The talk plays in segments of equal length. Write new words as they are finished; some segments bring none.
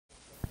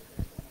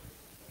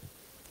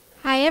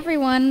Hi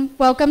everyone,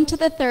 welcome to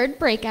the third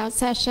breakout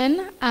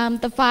session,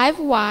 the 5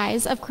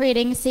 Whys of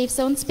Creating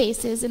SafeZone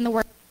Spaces in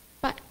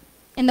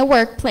the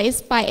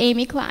Workplace by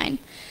Amy Kline.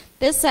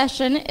 This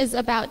session is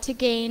about to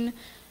gain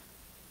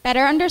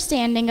better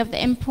understanding of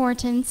the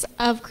importance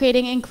of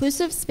creating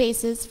inclusive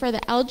spaces for the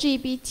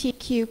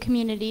LGBTQ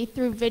community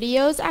through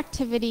videos,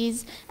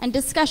 activities, and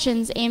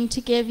discussions aimed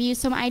to give you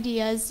some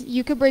ideas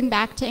you could bring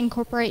back to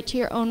incorporate to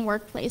your own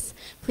workplace.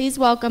 Please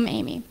welcome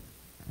Amy.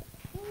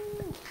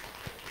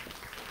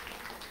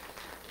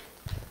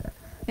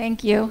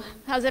 Thank you.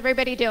 How's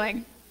everybody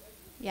doing?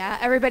 Yeah,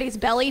 everybody's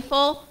belly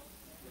full?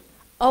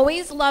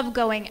 Always love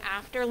going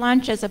after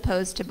lunch as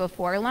opposed to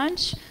before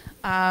lunch,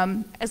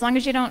 as long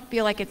as you don't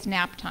feel like it's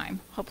nap time.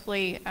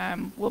 Hopefully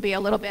we'll be a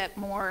little bit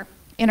more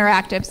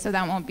interactive, so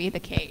that won't be the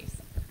case.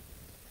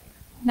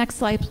 Next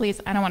slide, please.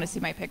 I don't want to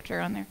see my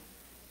picture on there.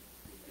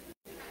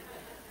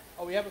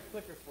 Oh, we have a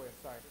clicker for you,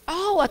 sorry.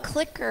 Oh, a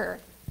clicker.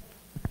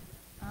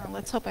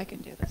 Let's hope I can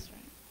do this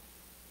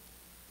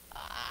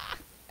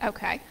right.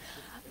 Okay.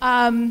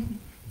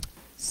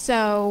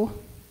 So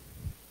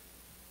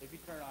if you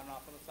turn it on and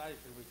off on the side, you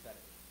should reset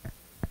it.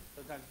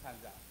 Sometimes it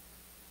times out.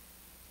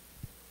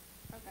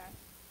 Okay.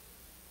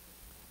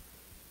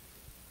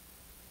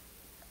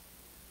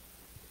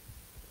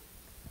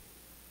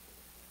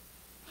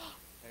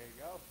 There you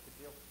go. Good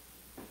deal.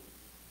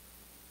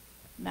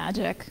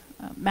 Magic.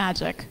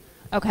 Magic.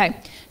 Okay.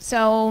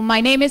 So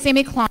my name is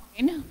Amy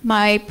Kline.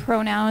 My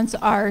pronouns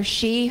are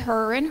she,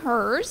 her, and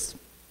hers.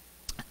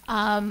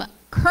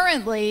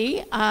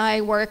 Currently,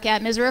 I work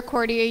at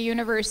Misericordia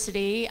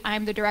University.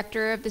 I'm the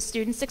director of the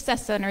Student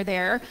Success Center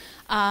there.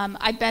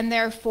 I've been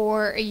there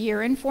for a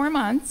year and 4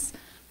 months.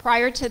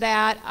 Prior to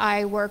that,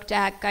 I worked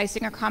at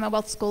Geisinger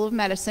Commonwealth School of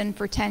Medicine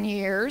for 10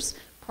 years.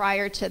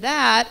 Prior to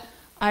that,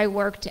 I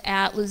worked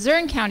at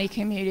Luzerne County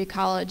Community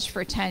College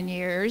for 10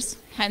 years,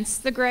 hence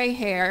the gray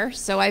hair.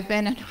 So I've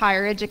been in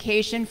higher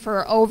education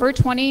for over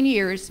 20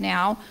 years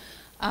now.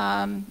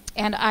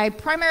 And I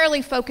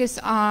primarily focus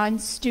on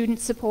student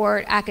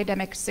support,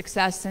 academic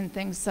success, and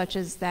things such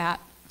as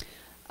that.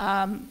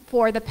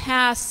 For the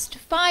past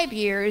 5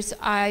 years,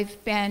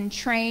 I've been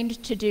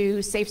trained to do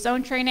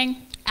SafeZone training,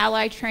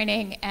 ally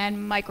training, and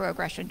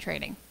microaggression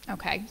training.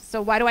 Okay,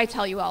 so why do I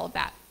tell you all of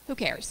that? Who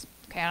cares?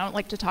 Okay, I don't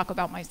like to talk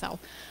about myself.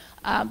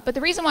 But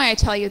the reason why I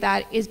tell you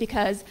that is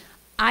because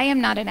I am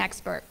not an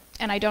expert,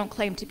 and I don't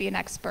claim to be an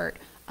expert.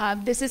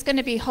 This is going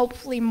to be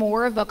hopefully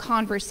more of a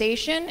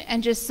conversation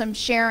and just some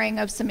sharing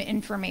of some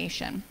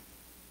information.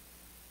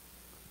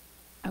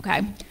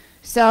 Okay,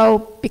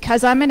 so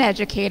because I'm an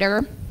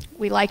educator,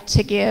 we like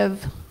to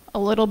give a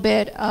little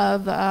bit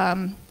of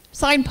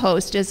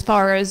signpost as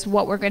far as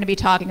what we're going to be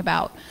talking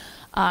about.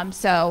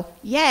 So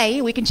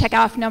yay, we can check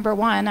off number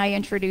 1, I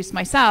introduced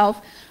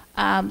myself.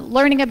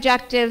 Learning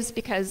objectives,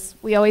 because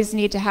we always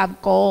need to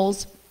have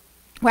goals.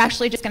 We're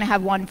actually just going to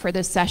have one for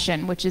this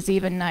session, which is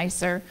even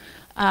nicer.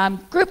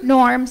 Group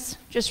norms,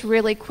 just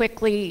really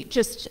quickly,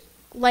 just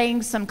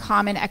laying some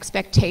common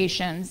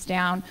expectations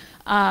down.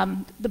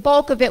 The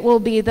bulk of it will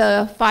be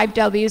the 5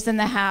 W's and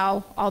the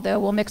how, although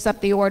we'll mix up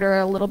the order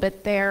a little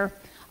bit there.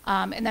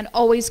 And then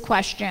always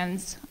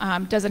questions.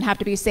 Doesn't have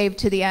to be saved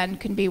to the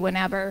end, can be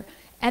whenever.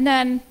 And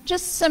then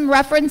just some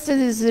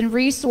references and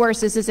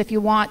resources as if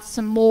you want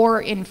some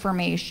more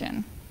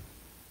information.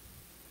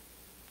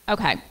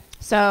 Okay,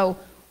 so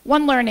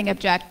one learning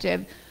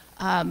objective.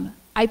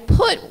 I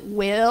put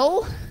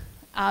will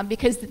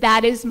because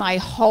that is my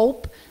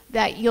hope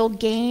that you'll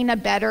gain a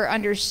better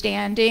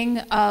understanding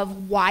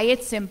of why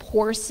it's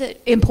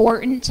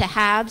important to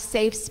have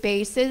safe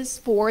spaces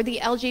for the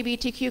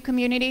LGBTQ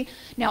community.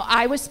 Now,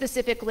 I was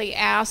specifically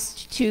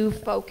asked to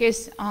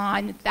focus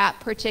on that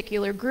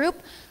particular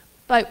group,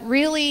 but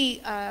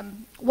really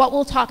what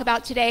we'll talk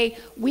about today,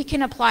 we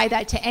can apply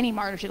that to any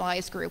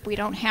marginalized group. We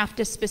don't have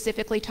to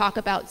specifically talk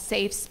about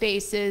safe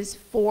spaces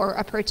for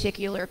a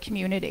particular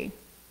community.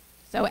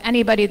 So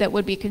anybody that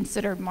would be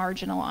considered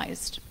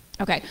marginalized.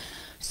 Okay,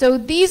 so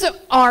these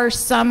are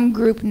some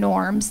group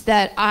norms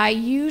that I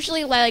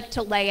usually like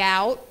to lay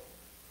out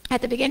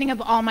at the beginning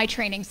of all my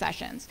training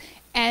sessions.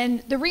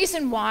 And the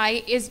reason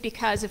why is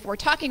because if we're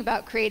talking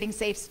about creating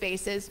safe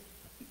spaces,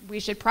 we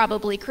should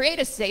probably create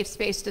a safe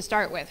space to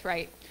start with,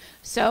 right?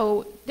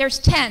 So there's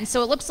 10,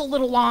 so it looks a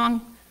little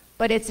long,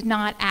 but it's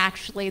not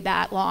actually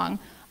that long.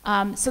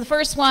 So the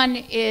first one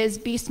is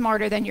be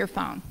smarter than your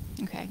phone.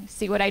 Okay,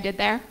 see what I did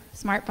there?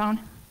 Smartphone?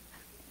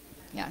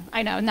 Yeah,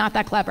 I know, not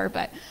that clever,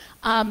 but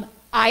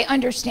I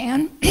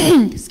understand,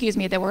 excuse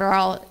me, that we're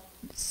all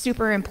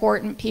super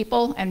important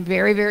people and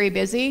very, very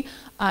busy.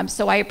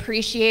 So I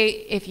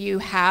appreciate if you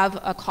have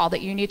a call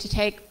that you need to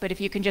take, but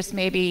if you can just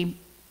maybe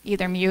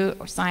either mute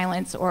or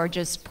silence or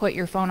just put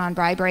your phone on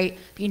vibrate.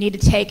 If you need to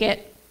take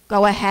it,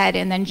 go ahead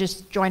and then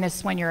just join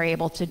us when you're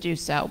able to do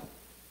so.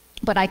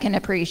 But I can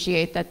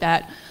appreciate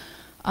that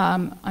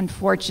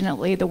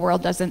unfortunately, the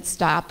world doesn't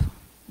stop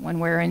when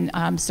we're in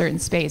certain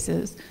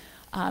spaces.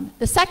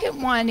 The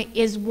second one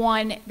is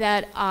one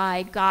that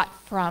I got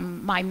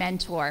from my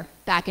mentor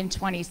back in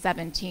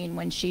 2017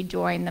 when she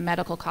joined the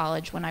medical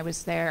college when I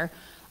was there.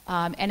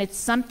 And it's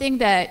something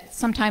that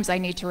sometimes I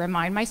need to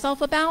remind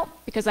myself about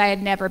because I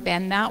had never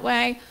been that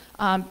way.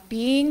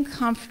 Being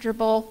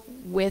comfortable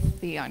with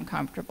the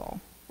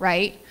uncomfortable,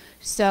 right?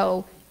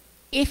 So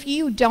if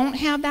you don't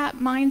have that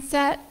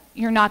mindset,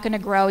 you're not going to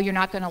grow, you're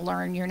not going to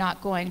learn, you're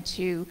not going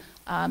to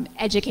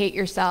educate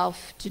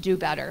yourself to do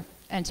better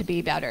and to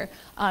be better.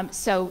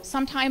 So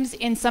sometimes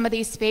in some of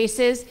these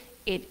spaces,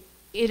 it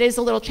is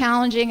a little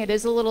challenging, it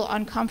is a little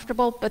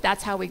uncomfortable, but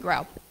that's how we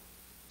grow.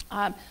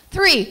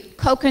 3,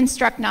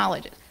 co-construct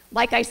knowledge.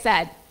 Like I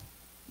said,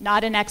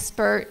 not an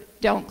expert,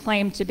 don't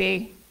claim to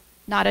be,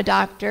 not a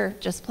doctor,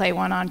 just play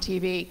one on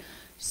TV.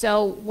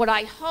 So what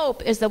I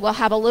hope is that we'll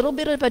have a little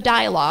bit of a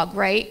dialogue,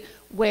 right,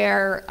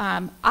 where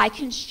I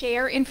can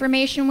share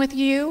information with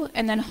you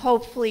and then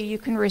hopefully you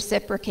can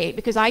reciprocate,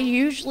 because I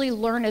usually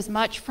learn as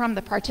much from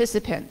the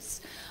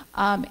participants.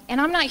 And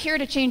I'm not here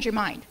to change your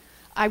mind.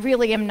 I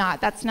really am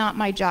not. That's not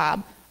my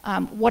job.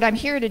 What I'm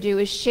here to do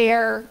is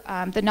share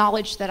the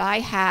knowledge that I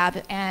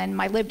have and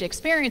my lived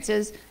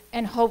experiences,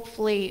 and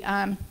hopefully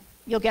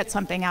you'll get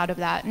something out of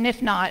that. And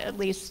if not, at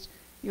least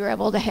you're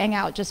able to hang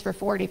out just for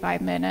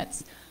 45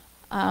 minutes.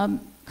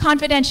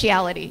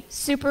 Confidentiality,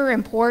 super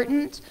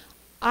important.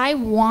 I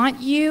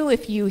want you,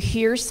 if you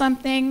hear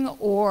something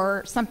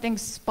or something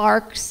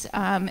sparks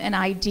an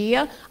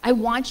idea, I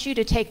want you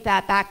to take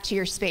that back to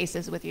your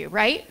spaces with you,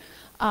 right?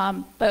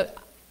 But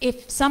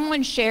if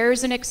someone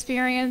shares an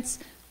experience,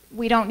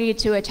 we don't need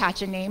to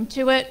attach a name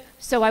to it.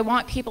 So I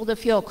want people to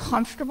feel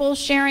comfortable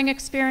sharing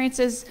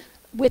experiences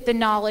with the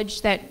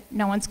knowledge that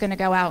no one's going to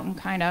go out and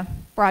kind of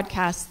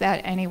broadcast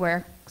that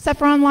anywhere, except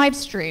for on live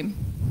stream.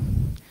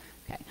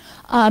 Okay.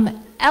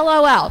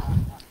 LOL.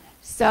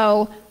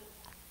 So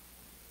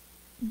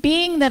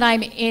being that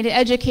I'm in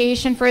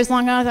education for as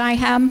long as I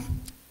have,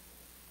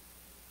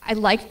 I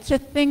like to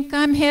think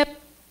I'm hip,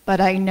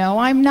 but I know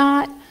I'm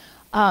not.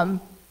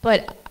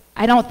 But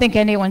I don't think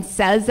anyone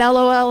says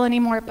LOL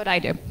anymore, but I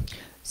do.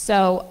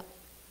 So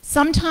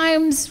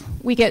sometimes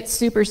we get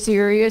super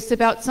serious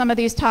about some of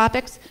these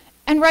topics,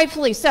 and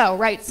rightfully so,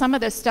 right? Some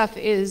of this stuff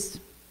is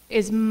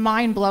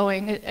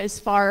mind-blowing as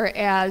far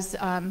as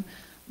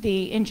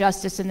the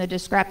injustice and the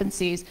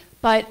discrepancies,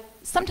 but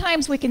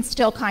sometimes we can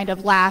still kind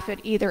of laugh at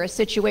either a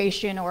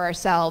situation or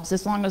ourselves,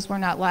 as long as we're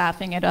not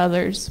laughing at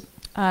others.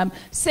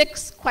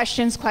 6,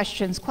 questions.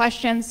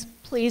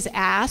 Please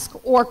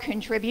ask or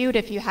contribute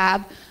if you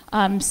have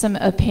some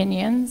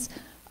opinions.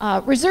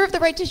 Reserve the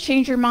right to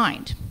change your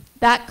mind.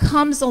 That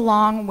comes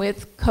along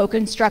with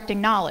co-constructing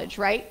knowledge,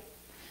 right?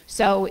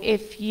 So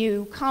if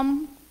you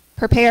come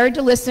prepared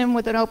to listen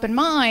with an open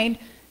mind,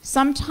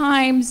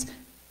 sometimes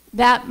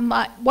that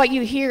what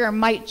you hear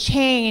might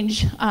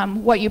change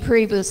what you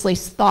previously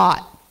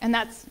thought. And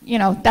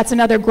that's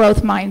another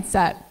growth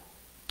mindset.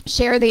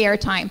 Share the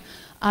airtime.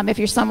 If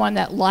you're someone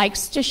that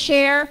likes to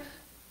share,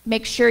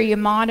 make sure you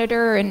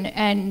monitor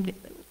and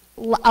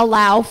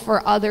allow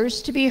for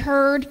others to be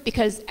heard,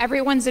 because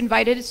everyone's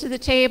invited to the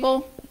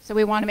table, so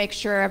we want to make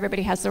sure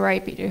everybody has the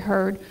right to be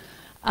heard.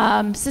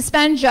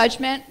 Suspend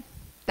judgment,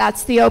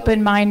 that's the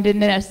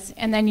open-mindedness,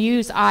 and then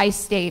use I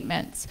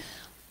statements.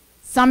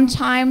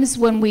 Sometimes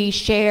when we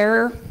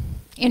share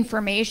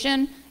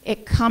information,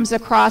 it comes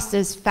across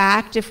as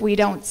fact if we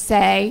don't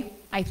say,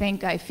 I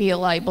think, I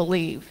feel, I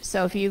believe.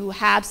 So if you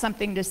have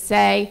something to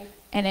say,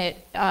 and it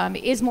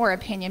is more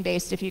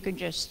opinion-based, if you could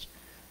just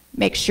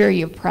make sure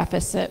you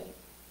preface it.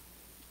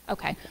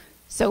 Okay,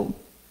 so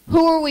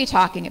who are we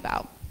talking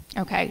about?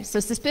 Okay, so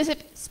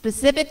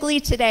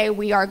specifically today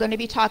we are going to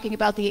be talking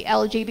about the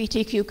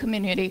LGBTQ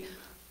community,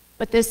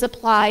 but this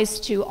applies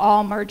to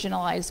all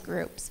marginalized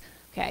groups.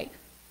 Okay,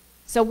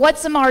 so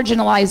what's a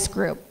marginalized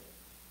group?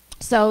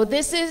 So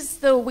this is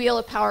the wheel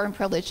of power and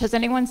privilege. Has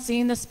anyone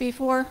seen this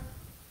before?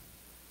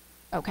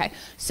 Okay,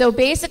 so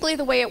basically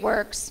the way it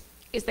works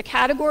is the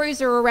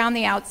categories are around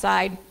the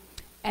outside,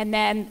 and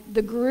then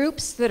the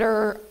groups that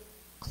are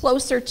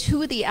closer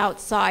to the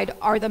outside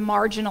are the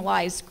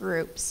marginalized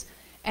groups.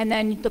 And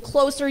then the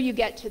closer you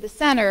get to the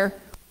center,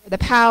 where the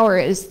power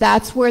is,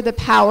 that's where the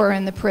power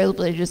and the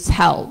privilege is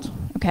held,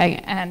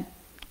 okay? And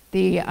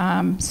the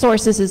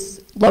sources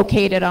is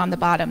located on the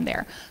bottom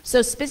there.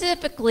 So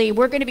specifically,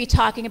 we're gonna be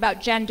talking about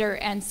gender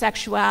and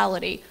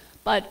sexuality,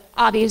 but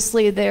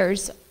obviously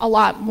there's a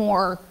lot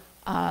more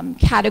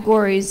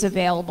categories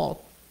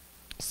available.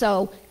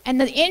 So, and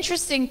the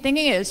interesting thing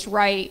is,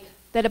 right,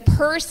 that a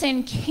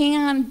person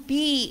can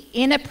be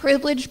in a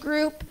privileged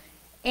group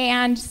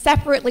and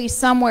separately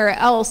somewhere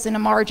else in a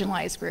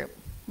marginalized group,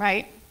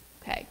 right?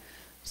 Okay,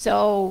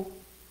 so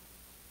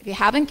if you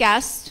haven't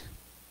guessed,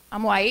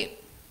 I'm white,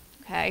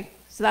 okay?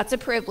 So that's a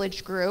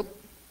privileged group,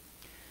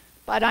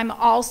 but I'm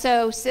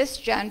also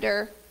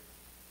cisgender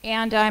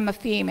and I'm a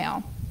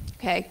female,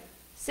 okay?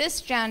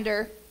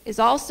 Cisgender is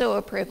also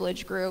a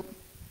privileged group,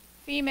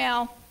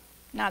 female,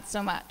 not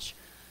so much.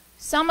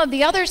 Some of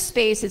the other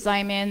spaces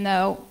I'm in,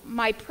 though,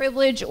 my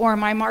privilege or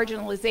my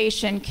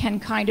marginalization can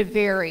kind of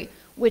vary,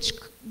 which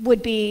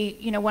would be,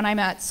 when I'm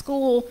at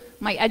school,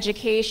 my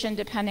education,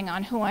 depending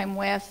on who I'm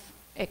with,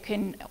 It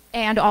can,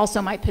 and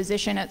also my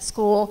position at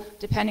school,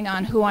 depending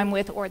on who I'm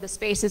with or the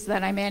spaces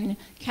that I'm in,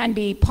 can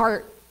be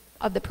part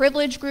of the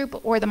privileged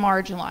group or the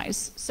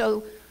marginalized.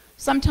 So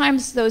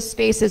sometimes those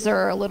spaces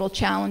are a little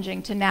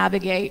challenging to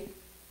navigate.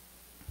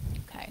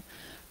 Okay,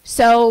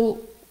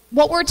 so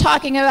what we're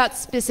talking about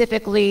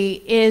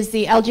specifically is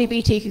the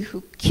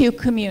LGBTQ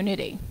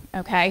community,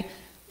 okay?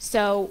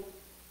 So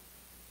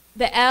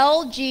the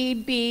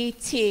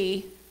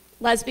LGBT,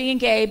 lesbian,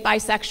 gay,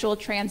 bisexual,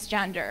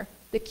 transgender.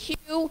 The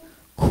Q,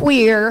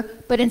 queer,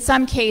 but in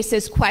some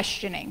cases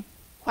questioning.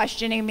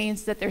 Questioning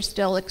means that they're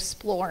still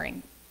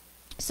exploring.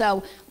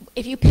 So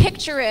if you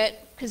picture it,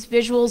 because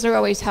visuals are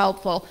always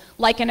helpful,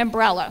 like an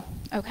umbrella,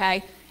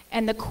 okay?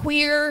 And the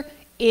queer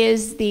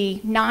is the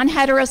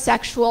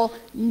non-heterosexual,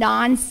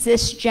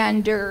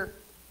 non-cisgender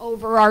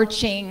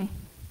overarching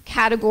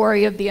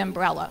category of the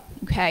umbrella,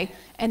 okay?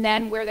 And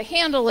then where the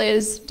handle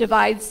is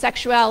divides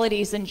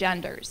sexualities and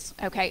genders,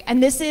 okay?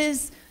 And this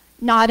is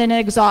not an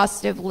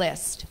exhaustive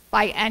list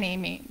by any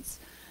means.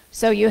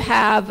 So you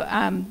have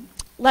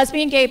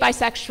lesbian, gay,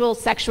 bisexual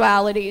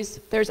sexualities.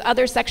 There's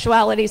other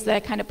sexualities that I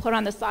kind of put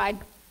on the side,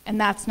 and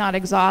that's not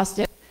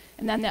exhaustive.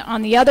 And then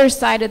on the other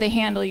side of the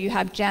handle, you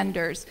have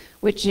genders,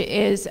 which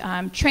is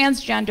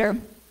transgender,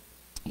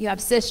 you have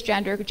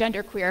cisgender,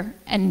 genderqueer,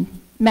 and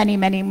many,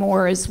 many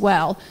more as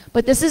well.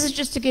 But this is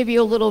just to give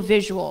you a little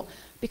visual,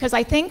 because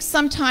I think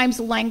sometimes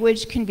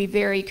language can be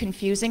very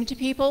confusing to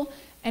people,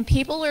 and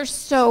people are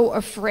so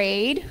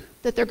afraid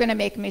that they're going to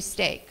make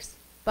mistakes.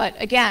 But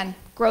again,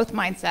 growth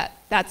mindset,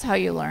 that's how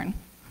you learn.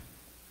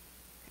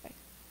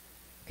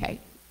 Okay.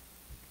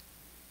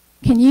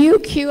 Can you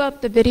cue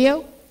up the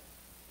video?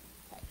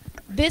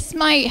 This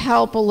might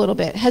help a little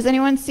bit. Has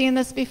anyone seen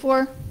this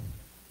before?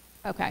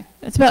 Okay,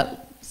 it's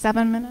about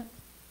 7 minutes.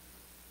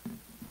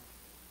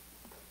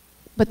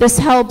 But this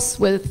helps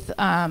with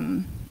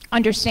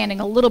understanding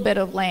a little bit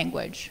of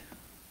language.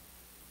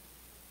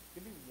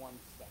 Give me 1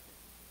 second.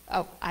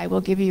 Oh, I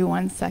will give you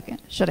 1 second.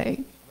 Should I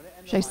sing?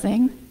 Just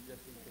in case,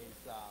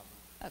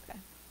 Okay.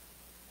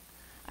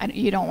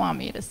 You don't want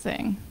me to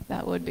sing.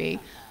 That would be.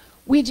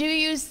 We do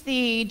use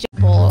the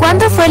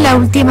 ¿Cuándo fue la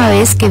última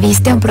vez que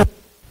viste un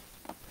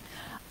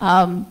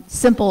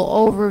simple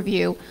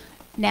overview.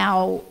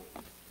 Now,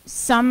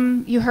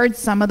 you heard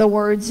some of the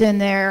words in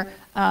there.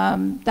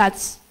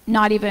 That's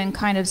not even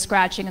kind of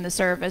scratching in the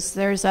surface.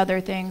 There's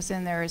other things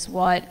in there as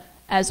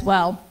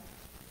well.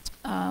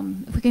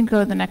 If we can go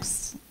to the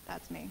next,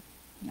 that's me.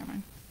 Never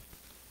mind.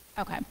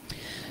 Okay.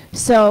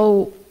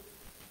 So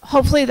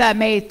hopefully that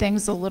made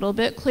things a little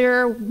bit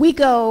clearer. We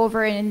go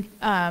over in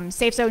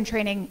SafeZone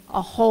training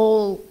a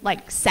whole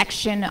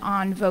section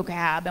on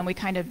vocab, and we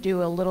kind of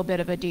do a little bit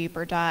of a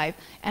deeper dive.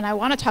 And I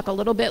want to talk a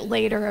little bit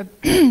later,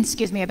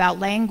 excuse me, about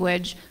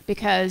language,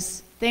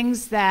 because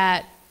things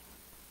that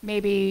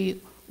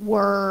maybe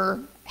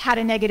had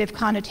a negative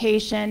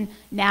connotation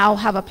now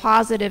have a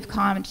positive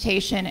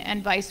connotation,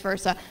 and vice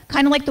versa.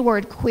 Kind of like the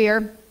word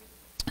queer.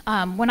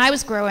 When I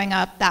was growing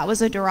up, that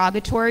was a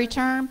derogatory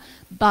term,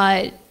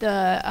 but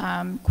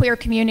the queer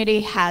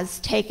community has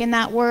taken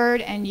that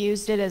word and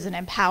used it as an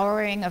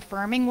empowering,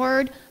 affirming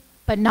word,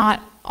 but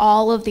not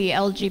all of the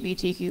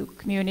LGBTQ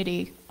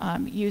community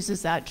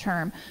uses that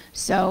term.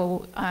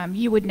 So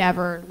you would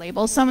never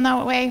label someone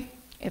that way.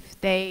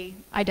 If they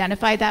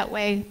identify that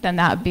way, then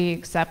that would be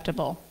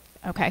acceptable.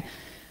 Okay.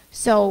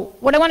 So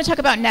what I want to talk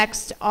about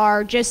next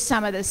are just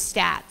some of the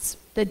stats,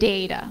 the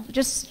data,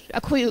 just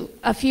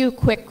a few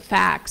quick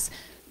facts.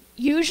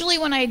 Usually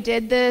when I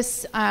did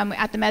this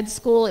at the med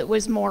school, it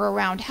was more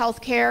around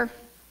healthcare,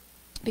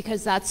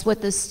 because that's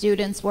what the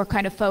students were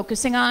kind of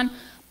focusing on.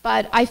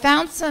 But I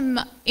found some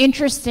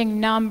interesting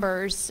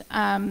numbers.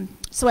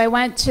 So I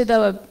went to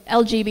the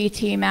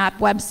LGBT map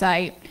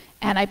website,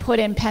 and I put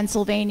in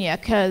Pennsylvania,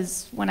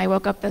 because when I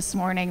woke up this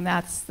morning,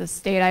 that's the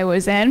state I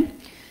was in.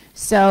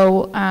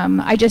 So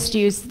I just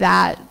used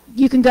that.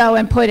 You can go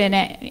and put in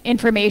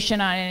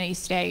information on any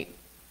state.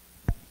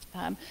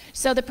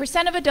 So the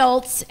percent of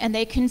adults, and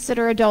they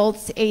consider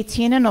adults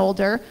 18 and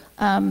older.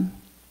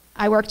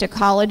 I worked at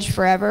college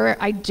forever.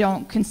 I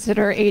don't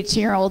consider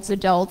 18-year-olds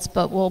adults,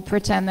 but we'll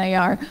pretend they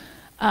are,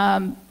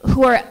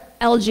 who are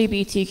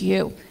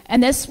LGBTQ.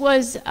 And this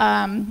was,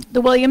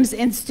 the Williams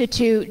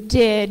Institute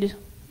did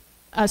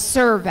a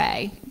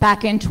survey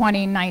back in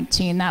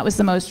 2019. That was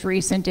the most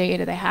recent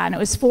data they had, and it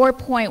was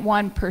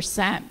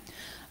 4.1%.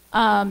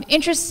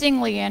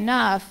 Interestingly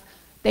enough,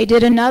 they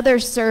did another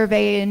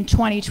survey in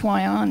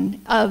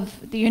 2021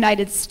 of the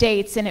United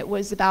States, and it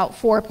was about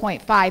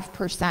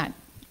 4.5%,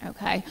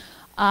 okay?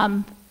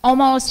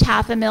 Almost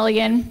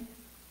 500,000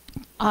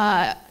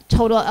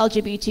 total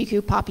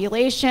LGBTQ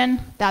population.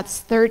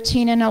 That's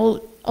 13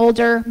 and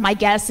older. My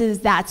guess is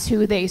that's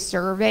who they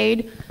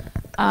surveyed.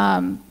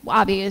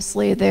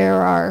 Obviously,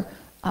 there are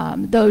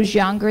those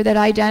younger that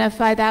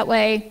identify that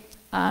way.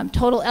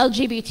 Total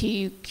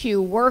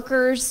LGBTQ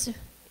workers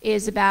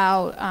is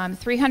about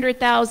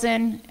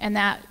 300,000, and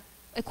that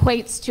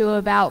equates to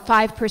about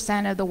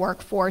 5% of the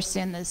workforce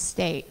in the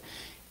state.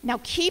 Now,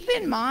 keep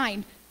in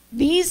mind,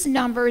 these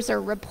numbers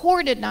are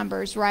reported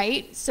numbers,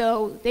 right?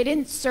 So they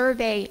didn't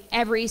survey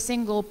every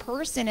single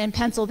person in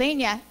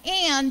Pennsylvania,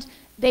 and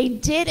they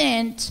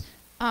didn't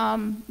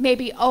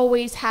maybe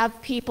always have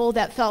people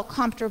that felt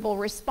comfortable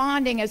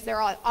responding as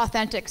their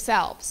authentic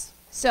selves.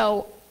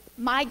 So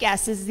my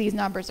guess is these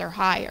numbers are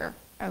higher,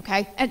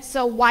 okay? And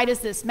so why does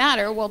this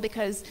matter? Well,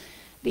 because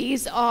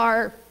these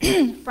are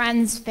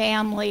friends,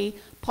 family,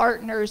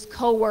 partners,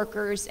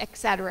 coworkers, et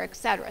cetera, et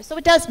cetera. So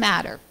it does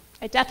matter.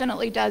 It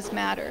definitely does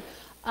matter.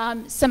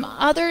 Some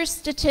other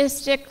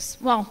statistics,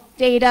 well,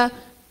 data,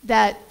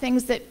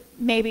 things that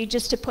maybe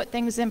just to put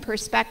things in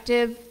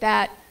perspective,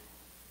 that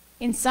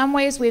in some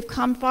ways we've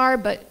come far,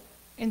 but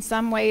in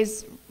some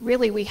ways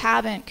really we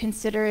haven't,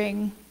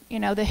 considering, you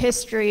know, the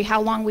history,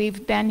 how long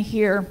we've been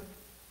here,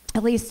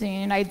 at least in the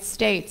United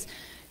States.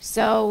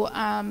 So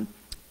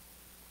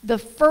the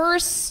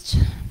first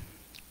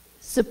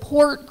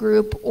support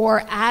group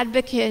or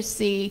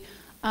advocacy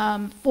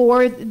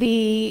for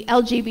the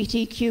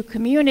LGBTQ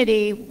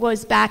community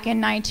was back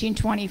in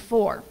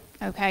 1924.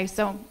 Okay,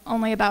 so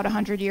only about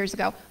 100 years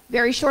ago.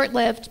 Very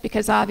short-lived,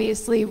 because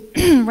obviously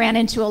ran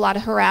into a lot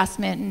of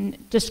harassment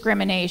and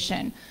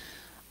discrimination.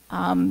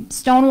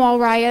 Stonewall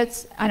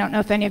riots, I don't know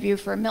if any of you are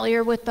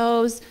familiar with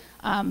those.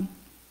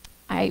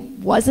 I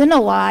wasn't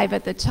alive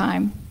at the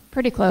time,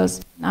 pretty close,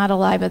 not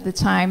alive at the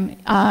time.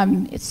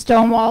 It's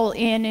Stonewall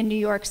Inn in New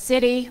York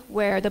City,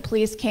 where the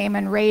police came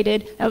and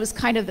raided. That was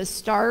kind of the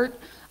start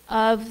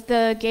of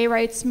the gay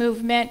rights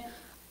movement.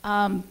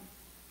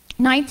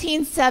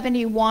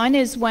 1971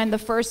 is when the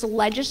first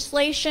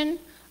legislation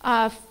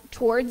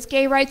towards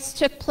gay rights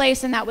took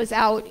place, and that was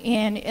out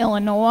in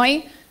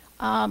Illinois.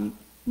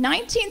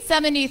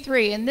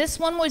 1973, and this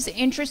one was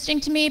interesting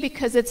to me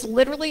because it's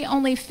literally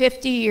only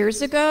 50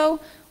 years ago,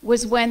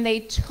 was when they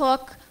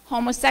took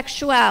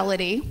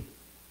homosexuality,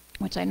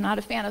 which I'm not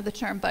a fan of the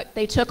term, but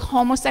they took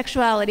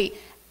homosexuality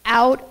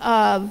out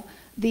of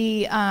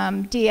the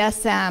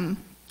DSM,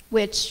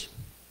 which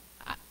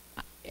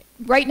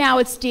right now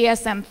it's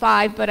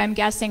DSM-5, but I'm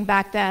guessing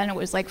back then it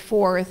was like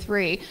 4 or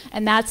 3,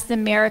 and that's the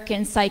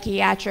American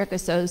Psychiatric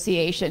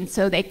Association.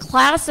 So they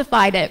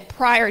classified it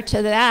prior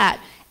to that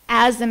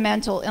as a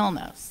mental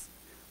illness.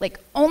 Like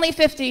only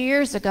 50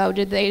 years ago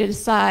did they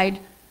decide,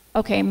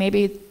 okay,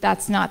 maybe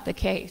that's not the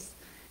case.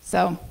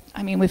 So,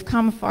 I mean, we've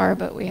come far,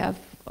 but we have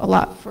a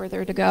lot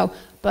further to go.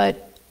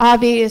 But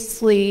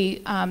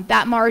obviously,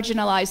 that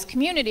marginalized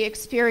community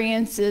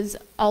experiences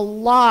a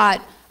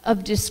lot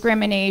of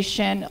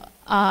discrimination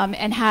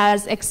and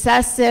has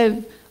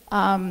excessive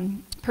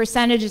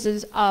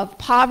percentages of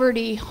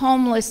poverty,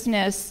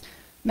 homelessness,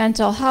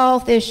 mental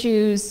health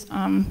issues,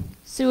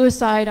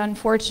 suicide,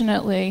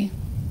 unfortunately.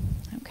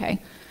 Okay,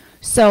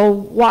 so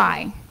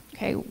why?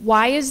 Okay,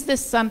 why is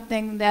this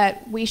something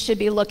that we should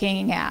be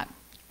looking at?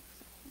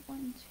 1,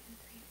 2, 3, 4,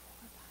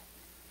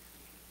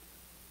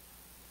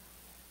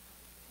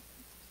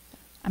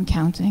 5. I'm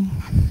counting.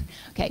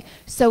 Okay,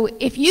 so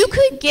if you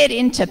could get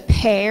into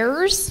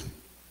pairs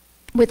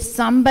with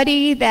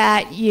somebody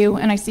that you,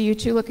 and I see you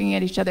two looking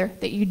at each other,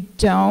 that you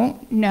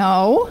don't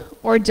know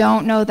or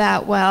don't know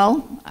that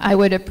well, I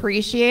would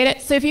appreciate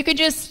it. So if you could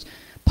just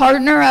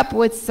partner up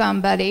with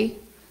somebody.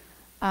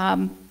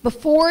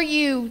 Before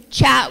you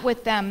chat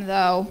with them,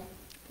 though,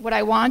 what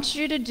I want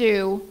you to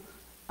do,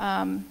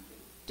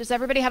 does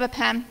everybody have a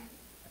pen?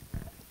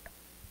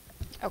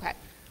 Okay.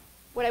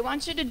 What I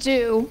want you to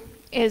do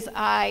is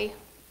I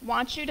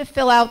want you to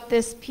fill out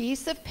this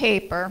piece of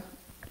paper,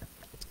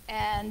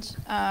 and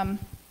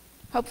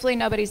hopefully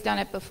nobody's done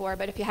it before,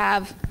 but if you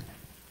have,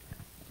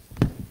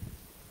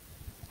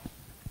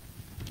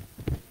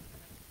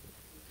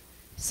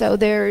 so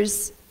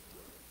there's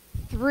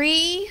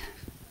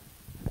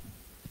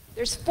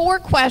 4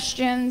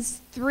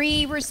 questions,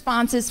 3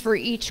 responses for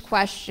each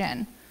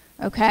question,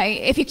 okay?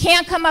 If you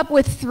can't come up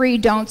with 3,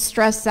 don't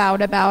stress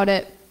out about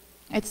it.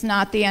 It's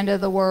not the end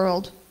of the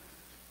world,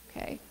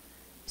 okay?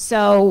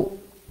 So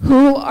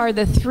who are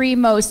the 3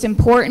 most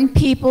important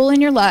people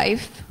in your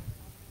life?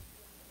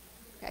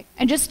 Okay,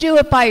 and just do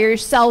it by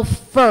yourself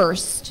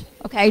first,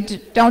 okay?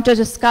 Don't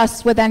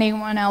discuss with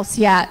anyone else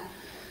yet.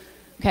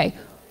 Okay,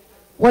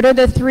 what are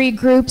the 3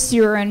 groups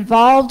you're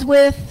involved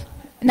with?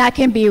 And that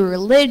can be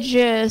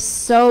religious,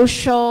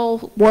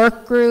 social,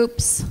 work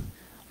groups.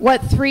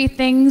 What 3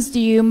 things do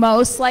you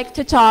most like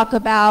to talk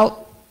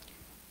about?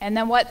 And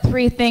then what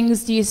 3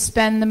 things do you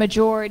spend the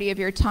majority of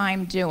your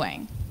time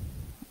doing?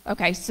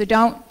 Okay, so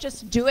don't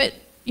just do it.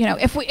 You know,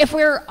 if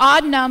we're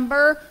odd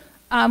number,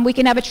 we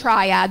can have a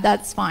triad,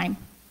 that's fine.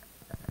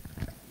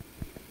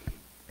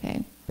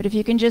 Okay, but if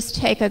you can just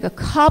take a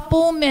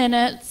couple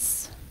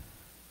minutes.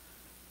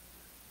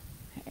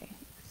 Okay,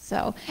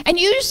 so, and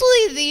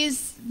usually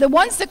the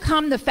ones that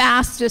come the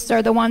fastest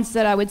are the ones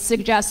that I would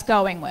suggest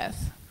going with.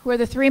 Who are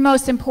the 3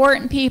 most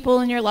important people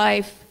in your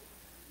life?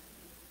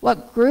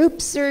 What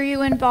groups are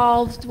you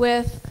involved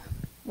with?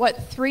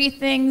 What 3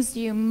 things do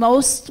you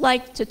most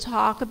like to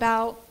talk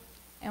about?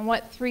 And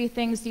what 3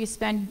 things do you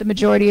spend the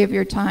majority of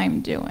your time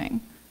doing?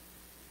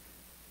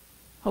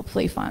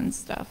 Hopefully fun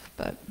stuff,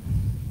 but.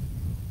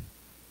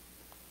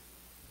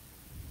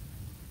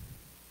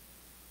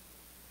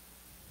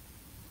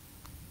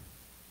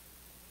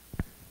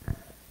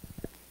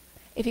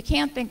 If you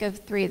can't think of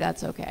 3,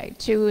 that's okay.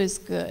 2 is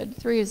good.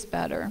 3 is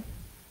better.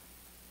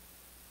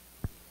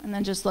 And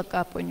then just look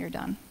up when you're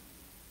done.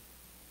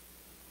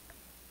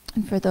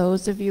 And for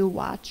those of you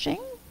watching,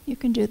 you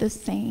can do the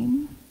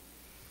same.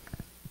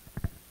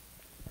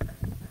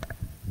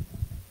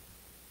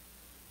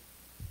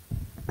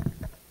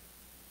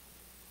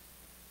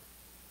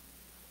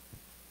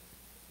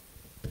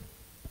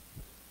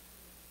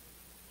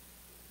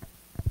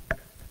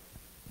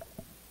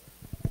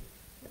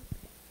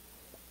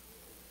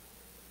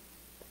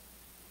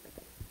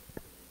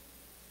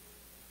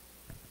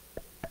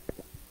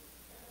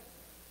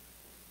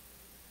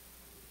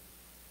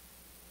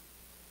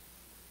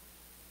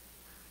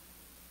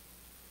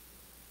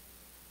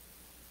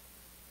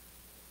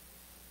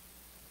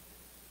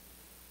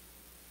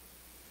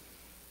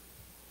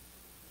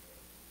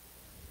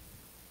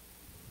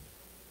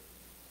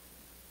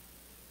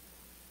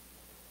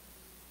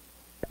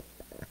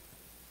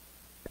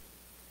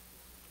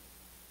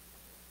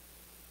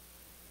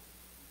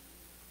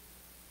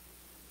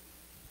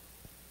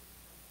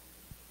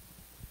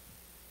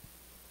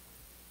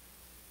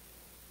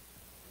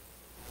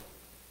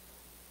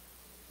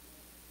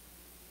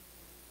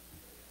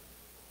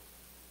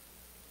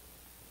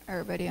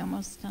 Everybody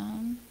almost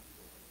done?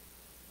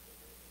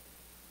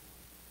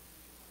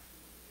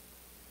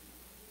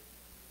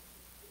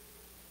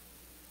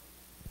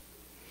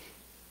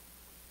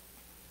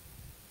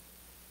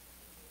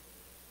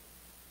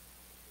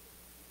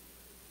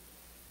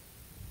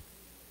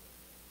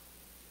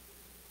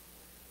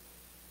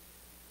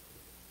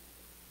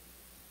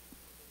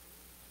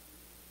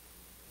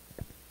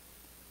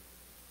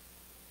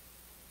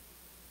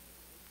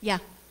 Yeah.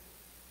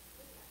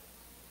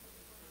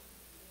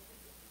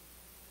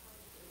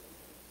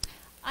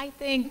 I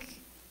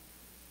think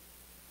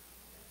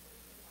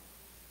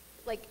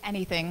like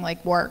anything,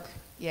 like work.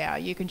 Yeah,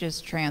 you can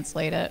just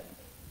translate it.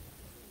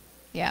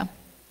 Yeah.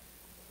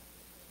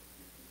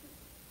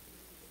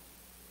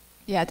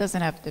 Yeah, it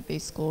doesn't have to be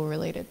school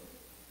related.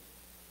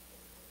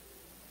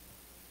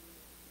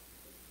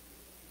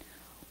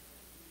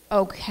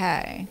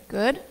 Okay,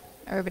 good?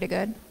 Everybody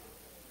good?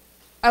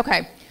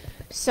 Okay,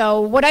 so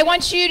what I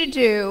want you to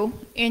do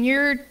in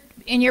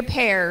your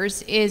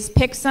pairs is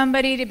pick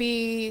somebody to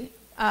be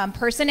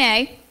person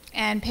A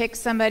and pick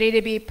somebody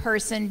to be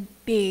person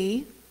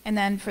B, and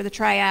then for the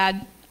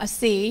triad, a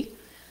C.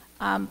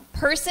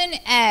 Person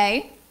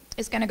A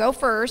is going to go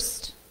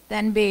first,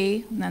 then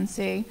B, and then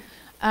C.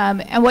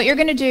 And what you're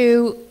going to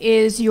do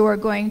is you're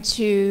going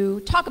to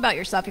talk about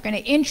yourself. You're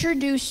going to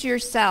introduce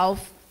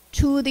yourself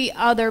to the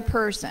other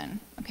person,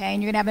 okay?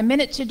 And you're going to have a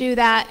minute to do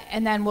that,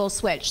 and then we'll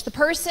switch. The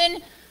person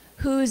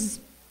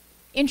who's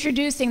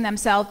introducing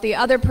themselves, the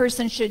other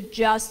person should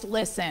just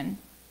listen.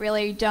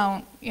 Really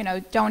don't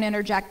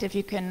interject if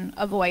you can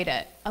avoid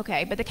it.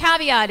 Okay, but the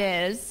caveat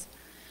is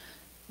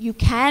you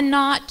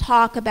cannot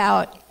talk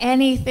about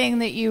anything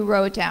that you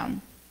wrote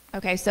down.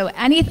 Okay, so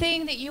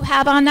anything that you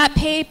have on that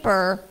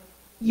paper,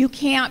 you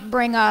can't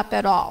bring up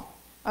at all.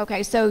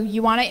 Okay, so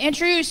you want to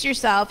introduce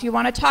yourself, you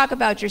want to talk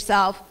about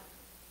yourself,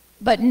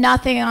 but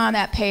nothing on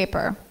that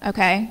paper.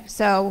 Okay,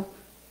 so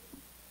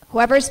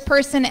whoever's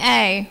person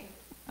A,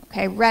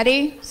 okay,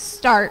 ready,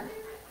 start.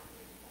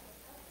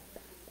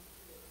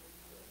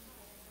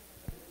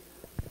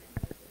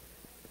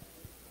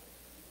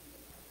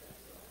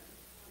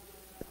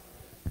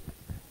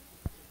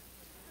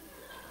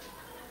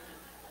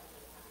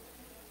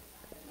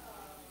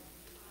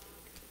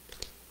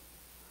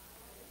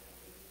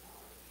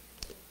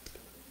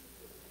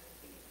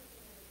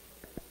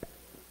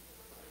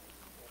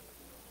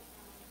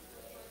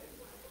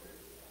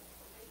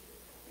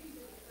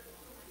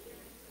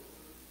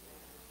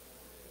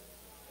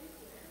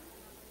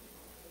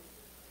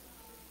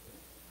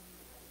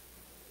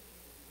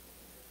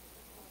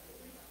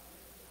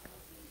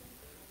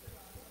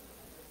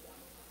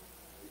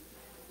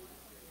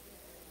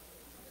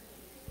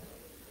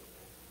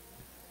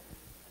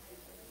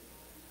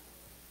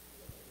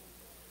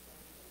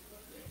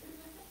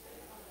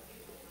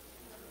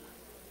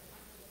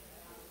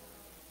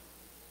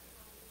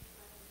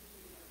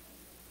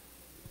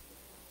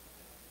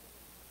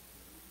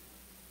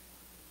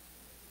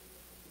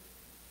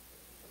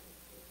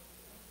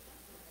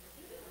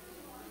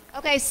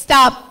 Okay,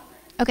 stop.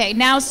 Okay,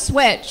 now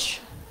switch.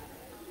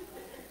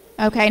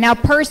 Okay, now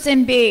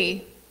person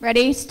B.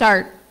 Ready?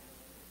 Start.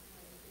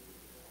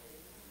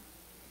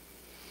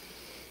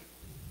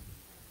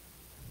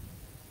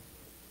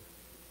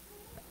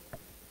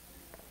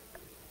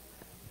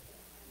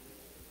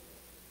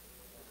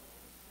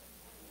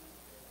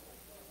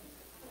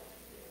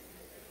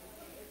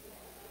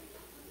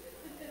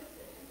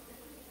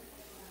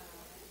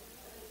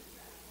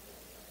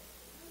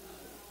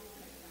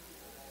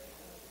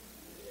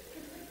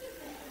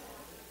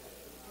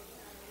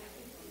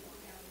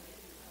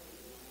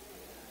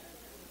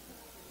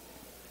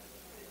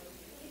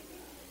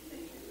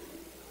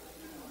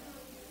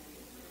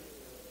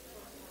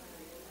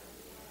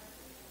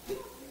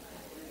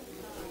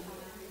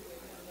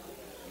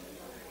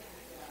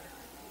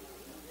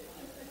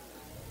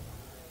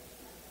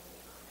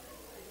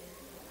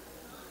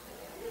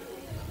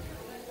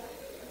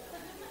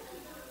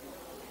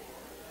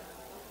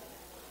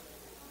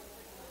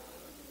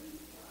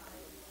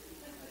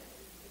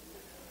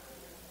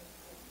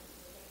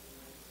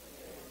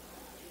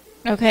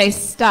 Okay,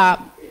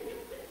 stop.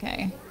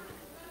 Okay.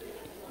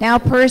 Now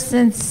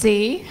person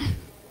C,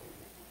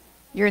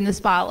 you're in the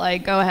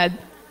spotlight. Go ahead.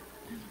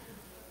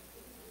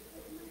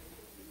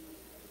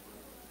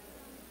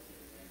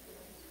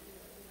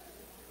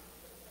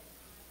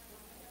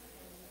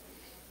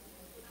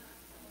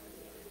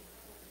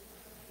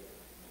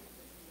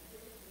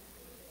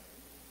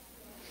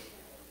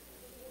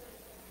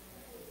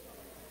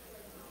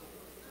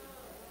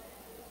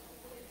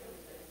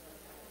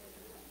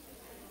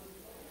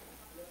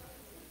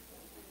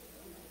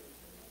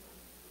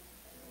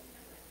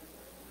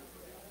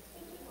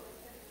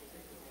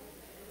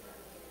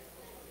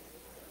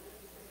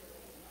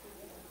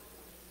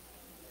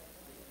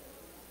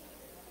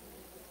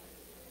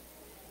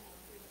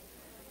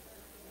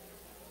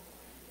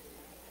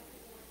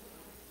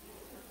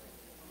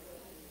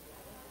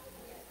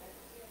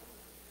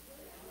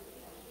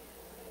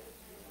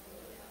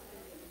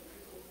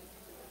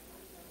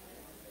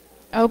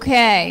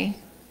 Okay,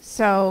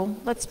 so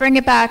let's bring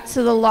it back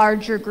to the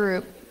larger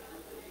group.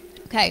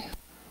 Okay,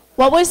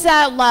 what was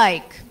that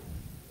like?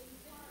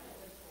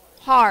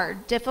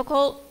 Hard,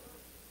 difficult?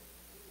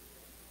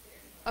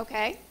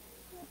 Okay,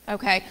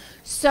 okay.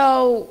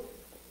 So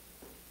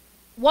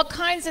what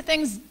kinds of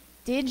things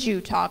did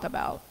you talk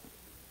about?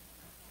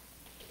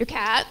 Your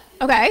cat,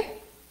 okay.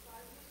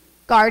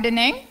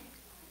 Gardening.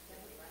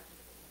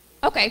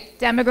 Okay,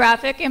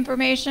 demographic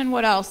information,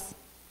 what else?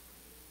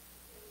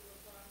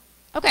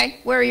 Okay,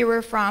 where you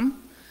were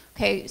from.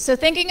 Okay, so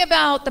thinking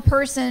about the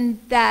person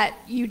that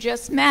you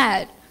just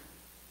met,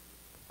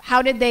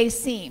 how did they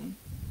seem?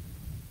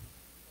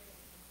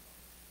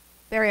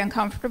 Very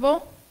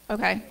uncomfortable?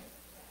 Okay.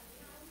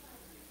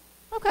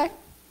 Okay.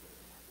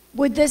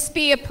 Would this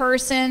be a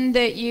person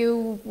that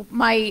you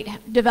might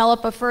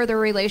develop a further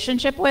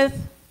relationship with?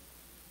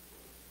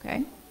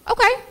 Okay.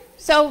 Okay,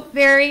 so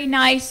very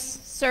nice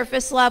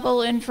surface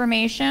level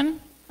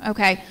information.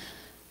 Okay.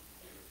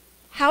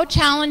 How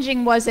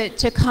challenging was it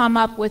to come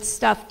up with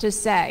stuff to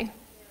say?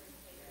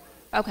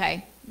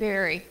 Okay,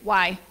 very.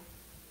 Why?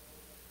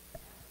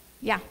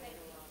 Yeah.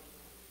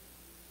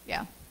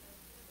 Yeah.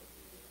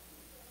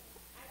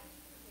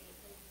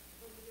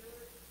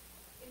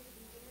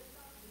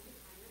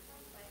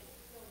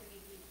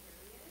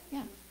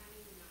 Yeah.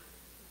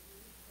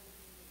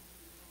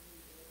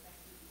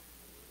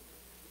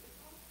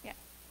 Yeah.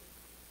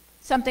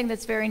 Something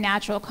that's very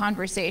natural,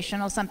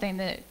 conversational, something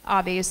that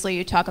obviously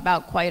you talk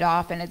about quite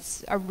often.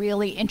 It's a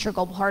really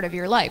integral part of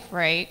your life,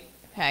 right?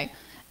 Okay.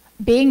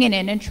 Being an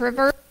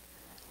introvert,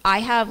 I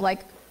have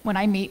when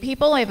I meet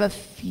people, I have a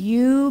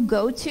few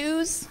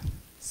go-tos.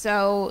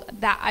 So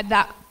that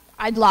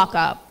I'd lock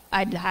up.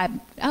 I'd have,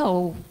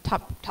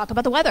 talk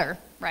about the weather,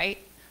 right?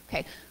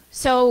 Okay.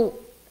 So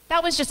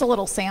that was just a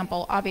little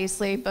sample,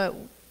 obviously, but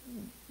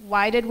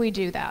why did we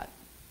do that?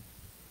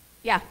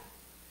 Yeah.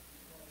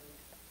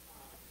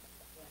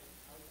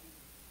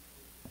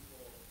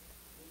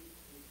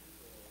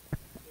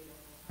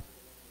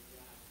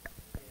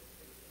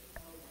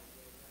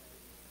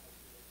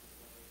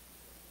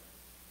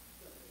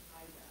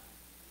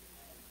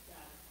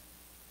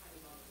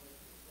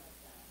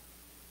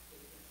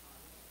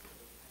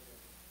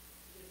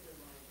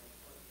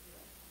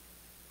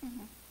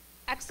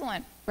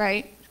 Excellent,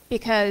 right?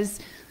 Because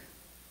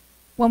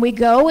when we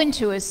go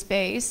into a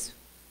space,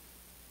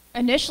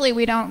 initially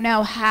we don't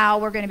know how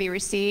we're going to be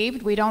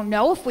received. We don't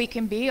know if we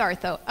can be our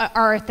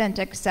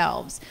authentic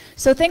selves.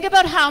 So think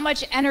about how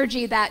much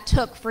energy that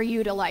took for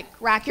you to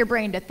rack your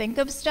brain to think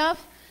of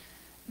stuff.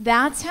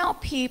 That's how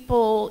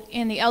people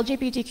in the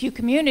LGBTQ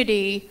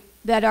community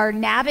that are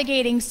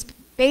navigating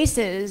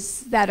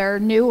spaces that are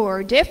new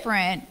or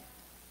different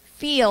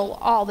feel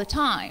all the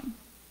time.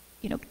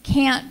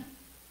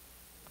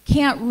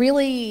 Can't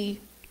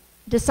really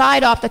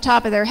decide off the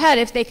top of their head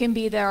if they can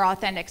be their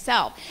authentic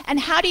self. And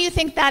how do you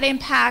think that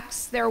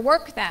impacts their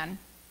work then?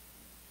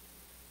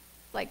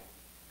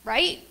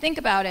 Right? Think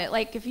about it.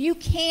 If you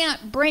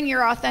can't bring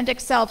your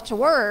authentic self to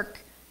work,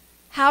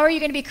 how are you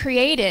going to be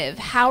creative?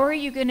 How are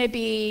you going to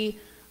be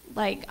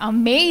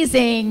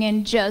amazing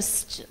and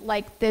just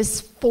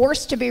this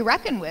force to be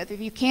reckoned with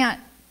if you can't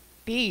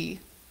be?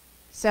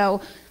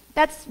 So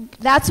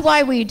that's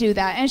why we do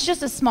that. And it's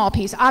just a small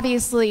piece.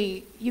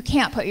 Obviously, you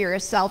can't put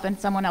yourself in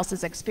someone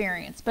else's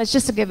experience, but it's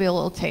just to give you a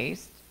little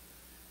taste.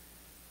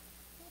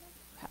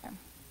 Okay.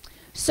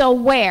 So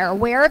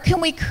where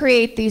can we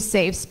create these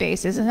safe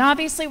spaces? And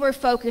obviously, we're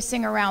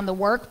focusing around the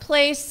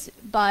workplace,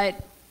 but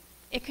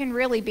it can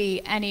really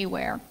be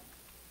anywhere.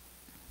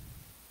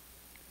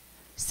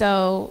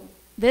 So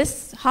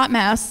this hot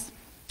mess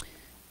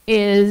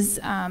is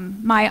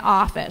my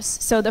office.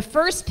 So the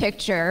first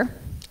picture,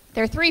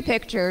 there are 3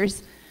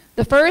 pictures.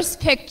 The first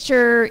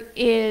picture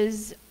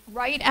is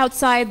right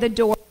outside the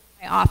door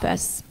of my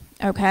office,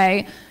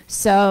 okay?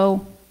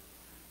 So,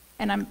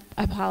 and I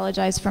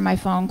apologize for my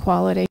phone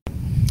quality.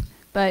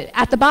 But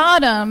at the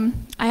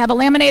bottom, I have a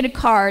laminated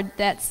card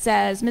that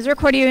says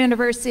Misericordia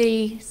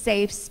University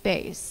Safe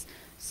Space.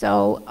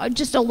 So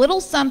just a little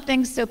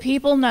something so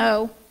people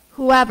know,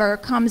 whoever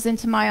comes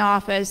into my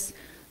office,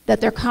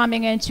 that they're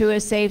coming into a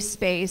safe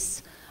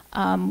space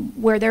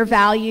where they're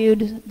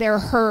valued, they're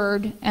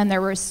heard, and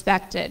they're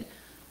respected.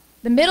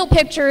 The middle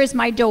picture is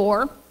my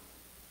door,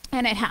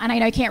 and I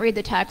know I can't read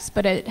the text,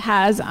 but it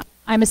has,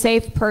 I'm a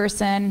safe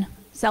person,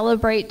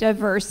 celebrate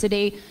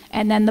diversity,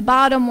 and then the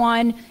bottom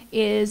one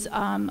is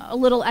a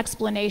little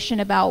explanation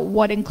about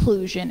what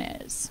inclusion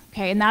is,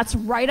 okay, and that's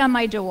right on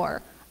my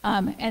door.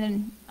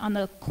 And on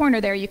the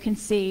corner there you can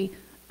see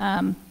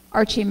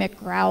Archie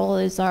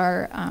McGrowell is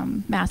our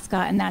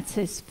mascot, and that's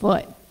his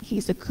foot.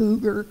 He's a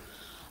cougar.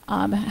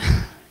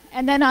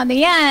 And then on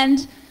the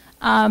end,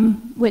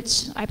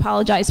 which I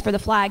apologize for the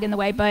flag in the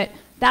way, but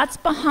that's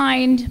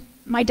behind,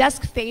 my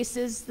desk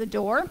faces the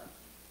door,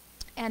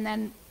 and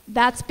then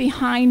that's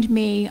behind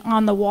me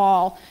on the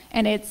wall,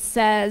 and it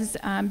says,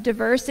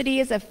 diversity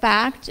is a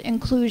fact,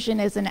 inclusion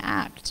is an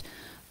act.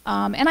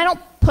 And I don't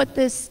put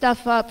this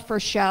stuff up for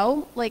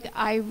show. Like,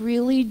 I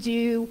really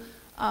do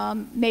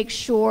make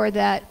sure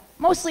that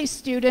mostly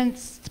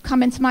students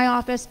come into my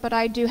office, but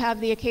I do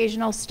have the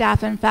occasional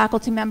staff and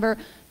faculty member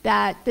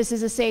that this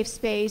is a safe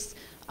space.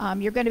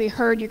 You're going to be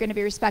heard, you're going to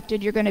be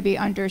respected, you're going to be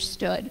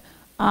understood.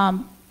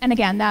 And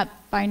again, that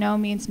by no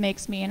means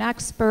makes me an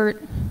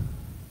expert,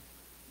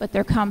 but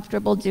they're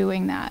comfortable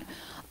doing that.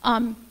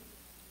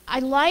 I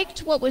liked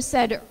what was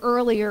said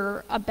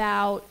earlier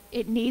about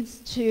it needs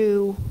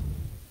to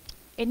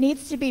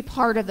be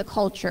part of the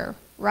culture,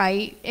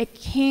 right? It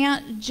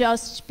can't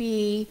just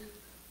be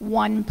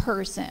one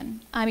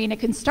person. I mean, it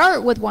can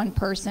start with one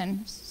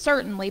person,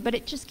 certainly, but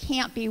it just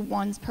can't be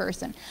one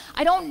person.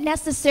 I don't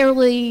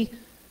necessarily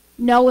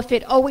know if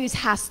it always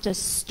has to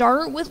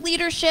start with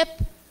leadership,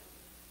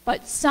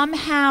 but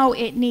somehow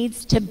it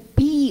needs to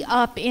be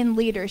up in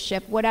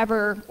leadership,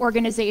 whatever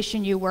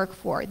organization you work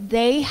for.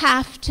 They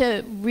have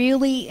to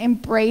really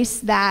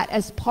embrace that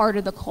as part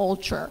of the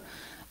culture.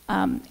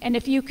 And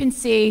if you can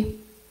see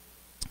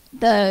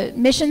the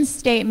mission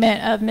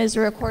statement of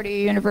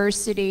Misericordia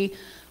University,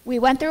 we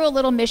went through a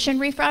little mission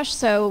refresh.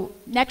 So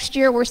next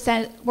year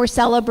we're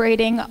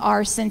celebrating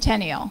our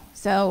centennial,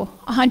 so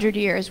 100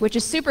 years, which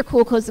is super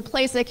cool because the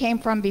place I came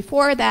from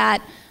before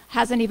that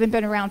hasn't even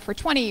been around for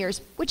 20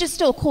 years, which is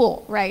still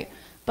cool, right?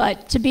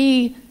 But to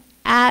be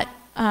at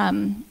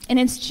an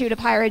institute of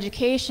higher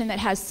education that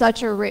has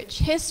such a rich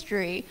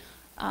history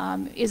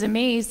is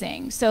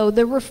amazing. So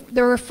the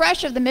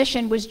refresh of the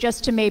mission was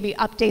just to maybe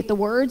update the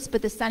words,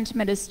 but the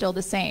sentiment is still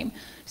the same.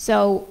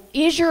 So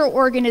is your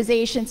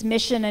organization's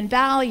mission and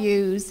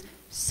values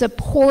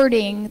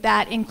supporting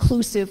that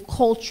inclusive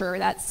culture,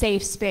 that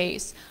safe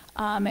space?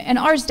 And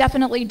ours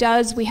definitely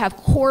does. We have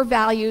core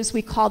values.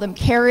 We call them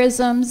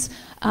charisms: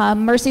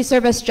 mercy,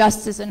 service,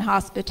 justice, and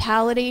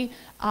hospitality.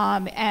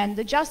 And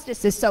the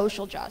justice is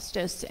social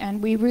justice.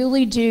 And we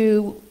really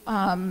do,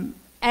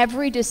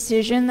 every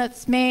decision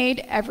that's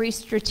made, every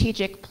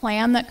strategic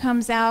plan that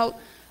comes out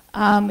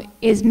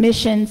is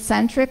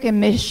mission-centric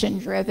and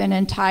mission-driven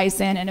and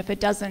ties in. And if it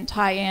doesn't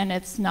tie in,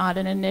 it's not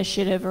an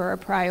initiative or a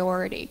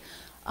priority.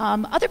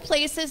 Other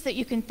places that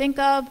you can think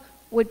of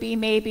would be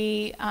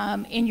maybe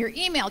in your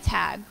email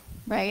tag,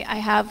 right? I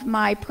have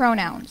my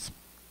pronouns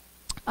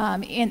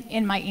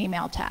in my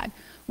email tag.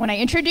 When I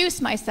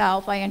introduce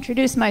myself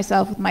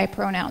with my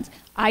pronouns.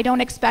 I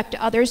don't expect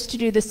others to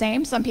do the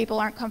same. Some people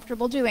aren't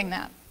comfortable doing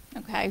that,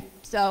 okay?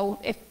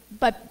 So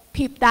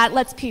that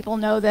lets people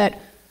know that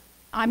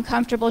I'm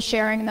comfortable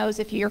sharing those.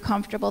 If you're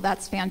comfortable,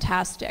 that's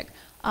fantastic.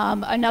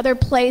 Another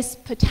place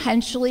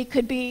potentially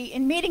could be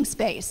in meeting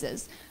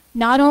spaces.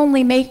 Not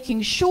only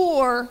making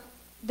sure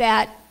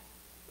that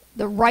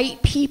the right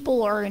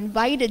people are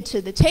invited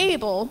to the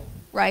table,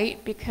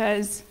 right?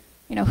 Because,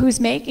 you know,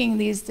 who's making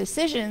these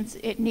decisions?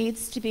 It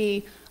needs to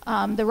be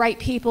the right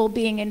people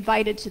being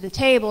invited to the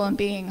table and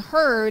being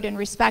heard and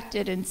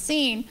respected and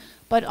seen,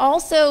 but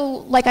also,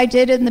 like I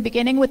did in the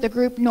beginning with the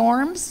group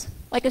norms,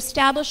 like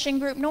establishing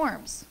group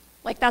norms.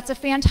 Like, that's a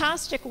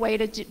fantastic way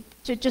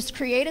to just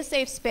create a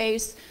safe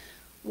space.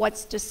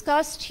 What's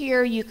discussed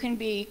here, you can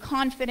be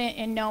confident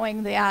in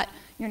knowing that,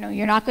 you know,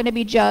 you're not going to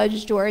be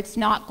judged, or it's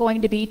not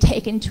going to be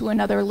taken to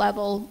another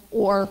level,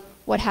 or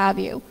what have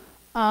you.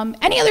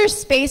 Any other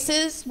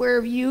spaces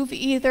where you've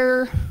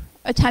either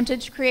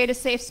attempted to create a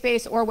safe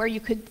space or where you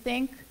could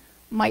think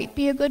might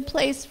be a good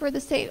place for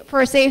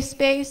a safe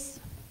space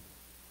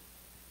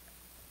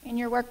in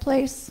your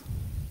workplace?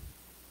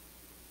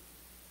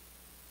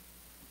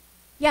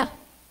 Yeah.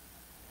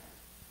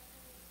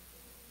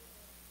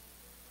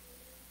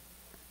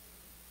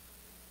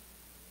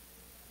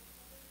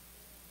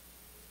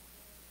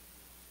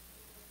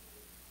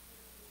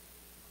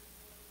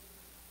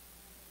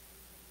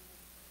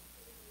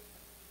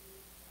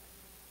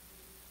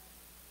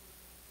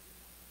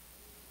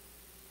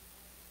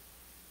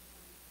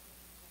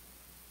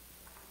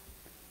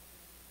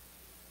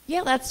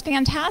 Yeah, that's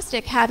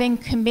fantastic, having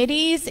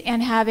committees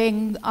and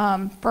having,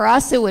 for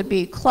us, it would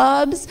be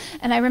clubs.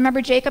 And I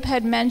remember Jacob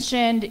had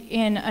mentioned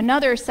in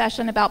another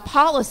session about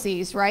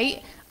policies,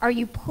 right? Are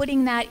you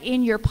putting that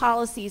in your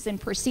policies and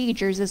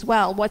procedures as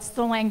well? What's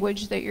the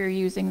language that you're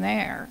using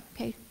there?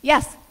 Okay,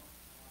 yes?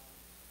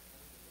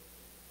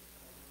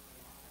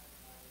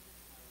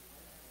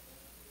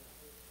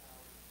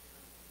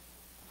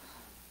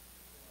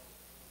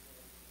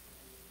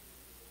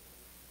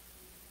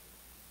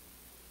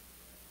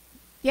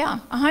 Yeah,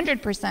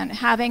 100%.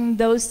 Having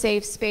those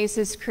safe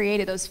spaces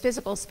created, those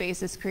physical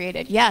spaces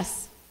created,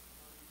 yes.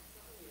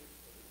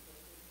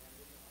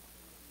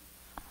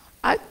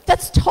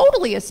 That's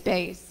totally a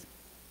space.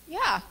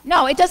 Yeah,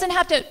 no, it doesn't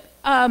have to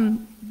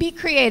be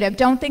creative.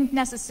 Don't think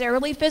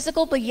necessarily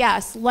physical, but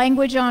yes,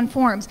 language on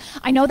forms.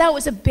 I know that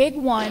was a big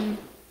one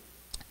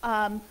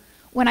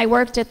when I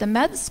worked at the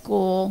med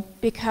school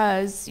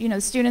because,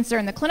 students are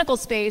in the clinical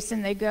space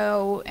and they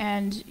go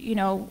and,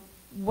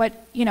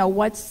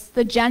 what's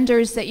the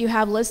genders that you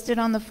have listed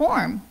on the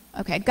form?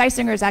 Okay,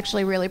 Geisinger is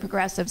actually really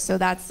progressive, so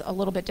that's a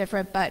little bit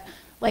different, but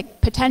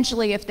like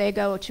potentially if they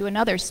go to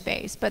another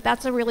space, but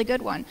that's a really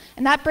good one.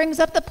 And that brings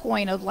up the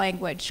point of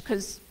language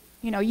because,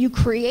 you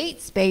create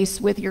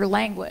space with your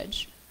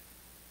language.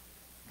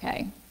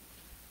 Okay,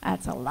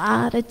 that's a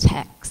lot of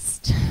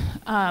text.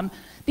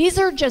 These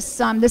are just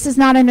some, this is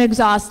not an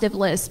exhaustive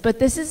list, but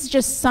this is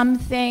just some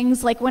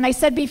things, like when I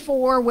said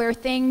before where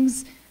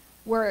things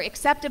were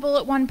acceptable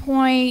at one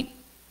point,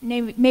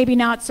 maybe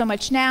not so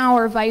much now,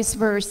 or vice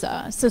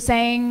versa. So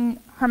saying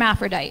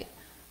hermaphrodite,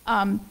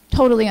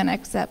 totally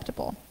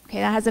unacceptable. Okay,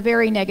 that has a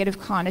very negative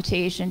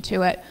connotation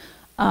to it.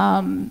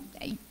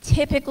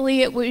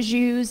 Typically it was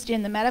used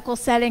in the medical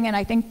setting, and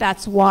I think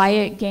that's why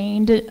it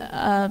gained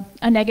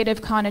a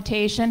negative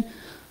connotation.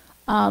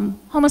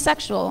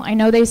 Homosexual, I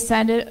know they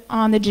said it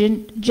on the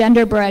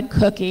genderbread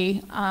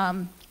cookie.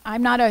 I'm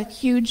not a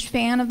huge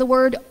fan of the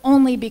word,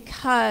 only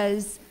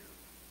because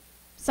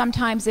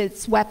sometimes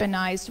it's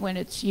weaponized when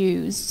it's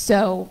used,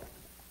 so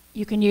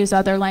you can use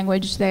other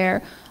language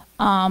there.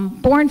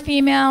 Born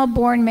female,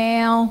 born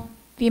male,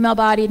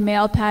 female-bodied,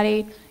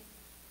 male-bodied,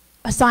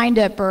 assigned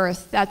at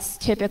birth, that's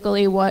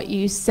typically what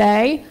you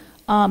say.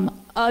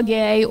 A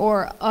gay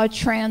or a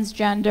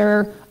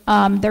transgender,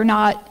 they're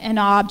not an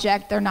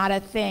object, they're not a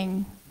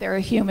thing, they're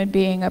a human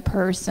being, a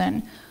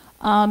person.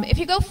 If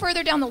you go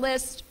further down the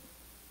list,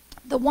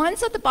 the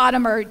ones at the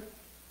bottom are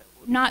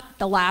not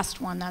the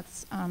last one,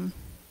 that's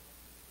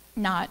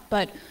not,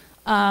 but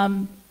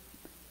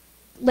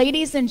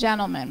ladies and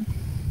gentlemen.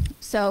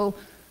 So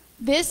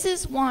this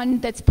is one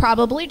that's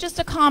probably just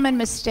a common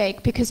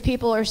mistake because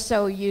people are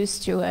so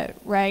used to it,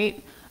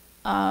 right?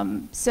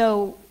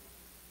 So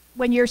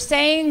when you're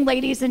saying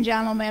ladies and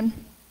gentlemen,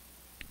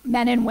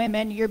 men and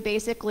women, you're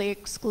basically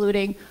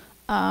excluding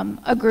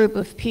a group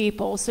of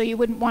people, so you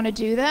wouldn't want to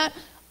do that.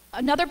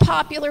 Another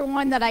popular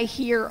one that I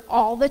hear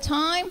all the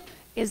time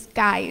is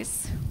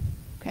guys.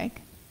 Okay,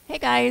 hey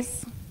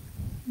guys.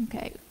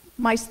 Okay,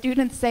 my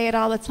students say it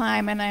all the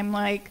time, and I'm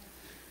like,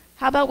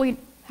 how about we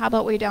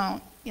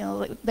don't?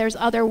 There's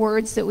other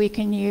words that we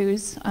can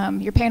use.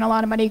 You're paying a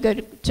lot of money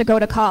to go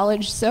to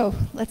college, so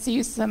let's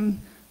use some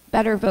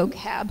better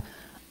vocab.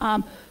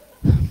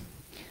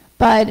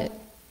 But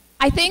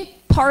I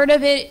think part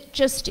of it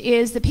just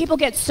is that people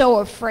get so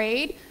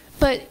afraid,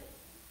 but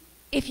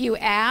if you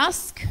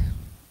ask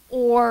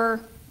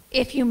or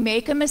if you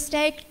make a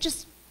mistake,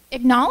 just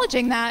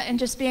acknowledging that and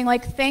just being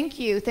like, thank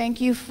you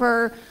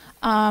for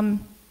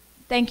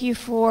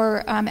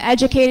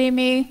educating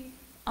me.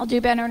 I'll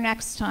do better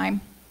next time.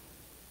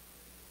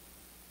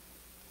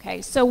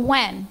 Okay, so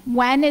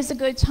when is a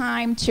good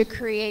time to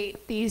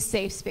create these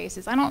safe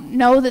spaces? I don't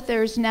know that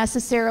there's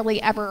necessarily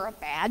ever a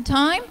bad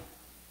time.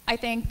 I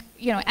think,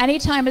 any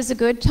time is a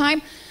good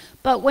time.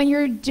 But when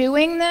you're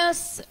doing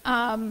this,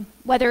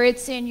 whether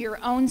it's in your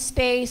own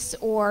space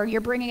or you're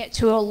bringing it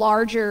to a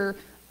larger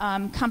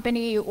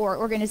company or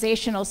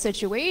organizational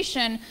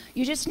situation,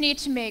 you just need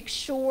to make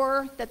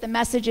sure that the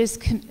message is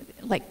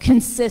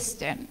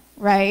consistent,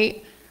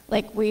 right?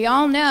 Like we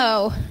all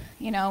know,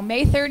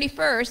 May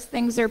 31st,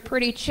 things are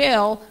pretty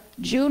chill.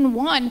 June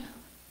 1,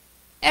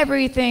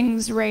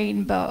 everything's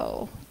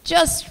rainbow,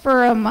 just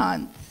for a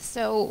month.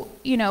 So,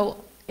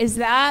 is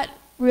that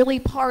really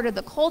part of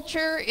the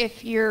culture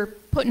if you're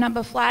putting up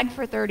a flag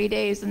for 30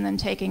 days and then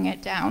taking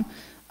it down?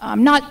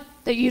 Not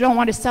that you don't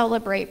want to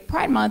celebrate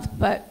Pride Month,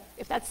 but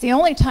if that's the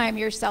only time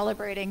you're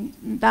celebrating,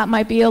 that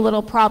might be a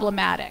little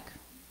problematic,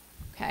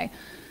 okay?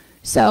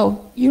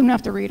 So you don't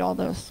have to read all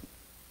those.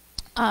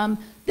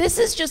 This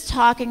is just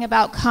talking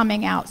about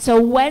coming out. So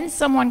when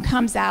someone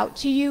comes out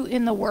to you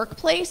in the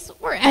workplace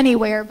or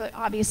anywhere, but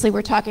obviously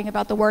we're talking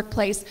about the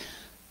workplace,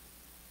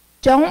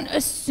 don't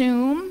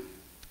assume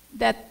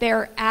that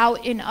they're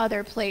out in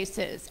other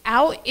places.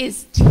 Out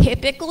is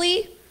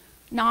typically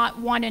not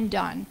one and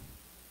done,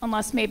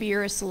 unless maybe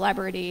you're a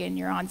celebrity and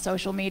you're on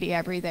social media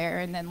every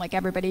day, and then like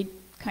everybody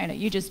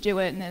you just do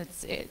it and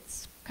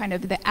it's kind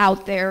of the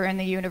out there in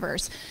the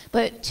universe.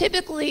 But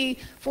typically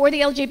for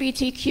the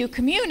LGBTQ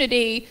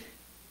community,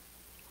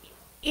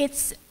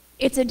 it's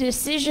a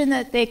decision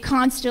that they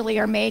constantly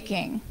are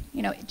making.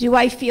 Do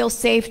I feel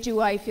safe? Do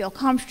I feel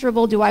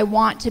comfortable? Do I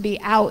want to be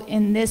out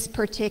in this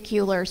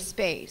particular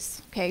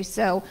space? Okay,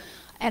 so,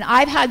 and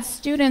I've had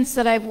students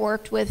that I've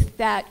worked with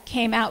that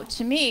came out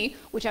to me,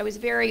 which I was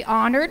very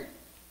honored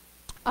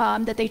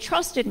that they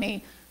trusted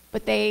me,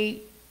 but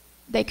they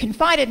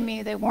confided in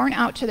me. They weren't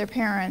out to their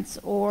parents,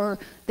 or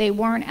they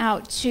weren't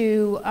out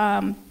to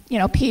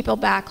people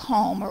back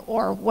home,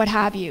 or what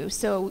have you.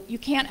 So you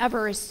can't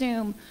ever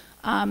assume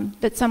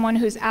that someone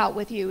who's out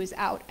with you is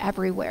out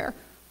everywhere.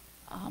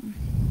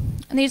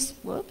 And these,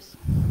 whoops,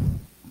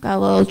 got a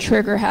little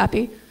trigger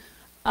happy.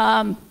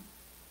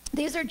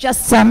 These are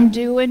just some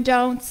do and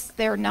don'ts.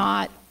 They're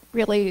not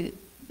really,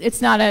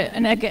 it's not,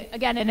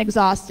 again, an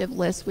exhaustive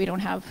list. We don't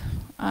have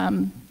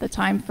the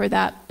time for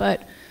that,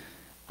 but,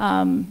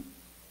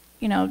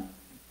 you know,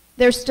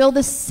 they're still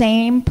the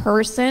same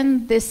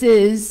person. This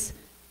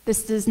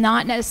does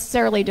not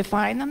necessarily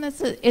define them.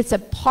 It's a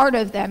part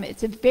of them.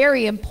 It's a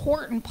very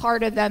important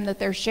part of them that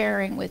they're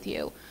sharing with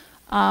you.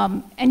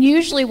 And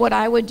usually what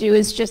I would do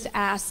is just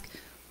ask,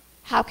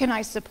 how can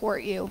I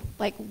support you?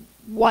 Like,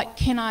 what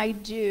can I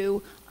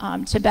do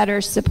to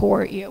better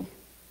support you?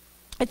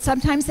 And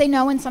sometimes they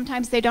know and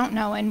sometimes they don't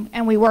know,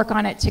 and we work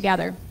on it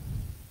together.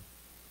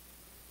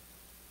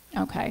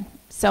 Okay,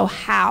 so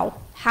how?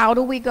 How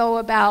do we go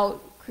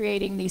about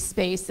creating these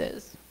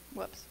spaces?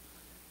 Whoops.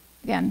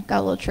 Again, got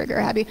a little trigger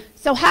happy.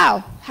 So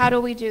how? How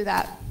do we do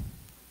that?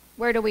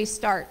 Where do we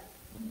start?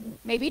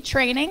 Maybe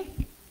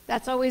training.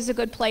 That's always a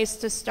good place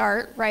to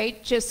start,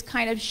 right? Just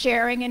kind of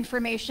sharing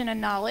information and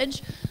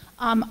knowledge.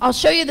 I'll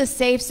show you the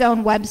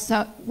SafeZone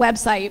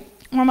website.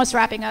 We're almost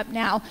wrapping up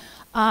now.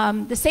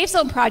 The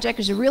SafeZone project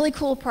is a really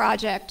cool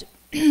project.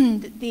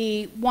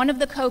 One of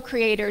the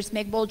co-creators,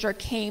 Meg Bolger,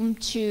 came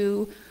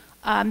to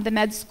the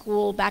med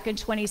school back in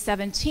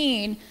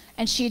 2017,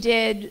 and she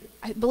did,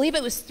 I believe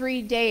it was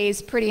 3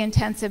 days, pretty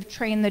intensive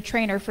train the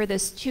trainer for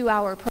this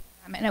 2-hour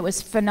program, and it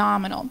was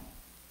phenomenal.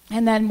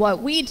 And then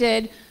what we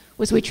did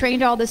was we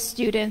trained all the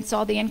students,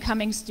 all the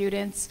incoming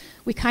students.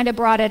 We kind of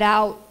brought it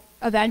out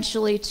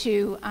eventually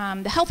to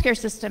the healthcare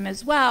system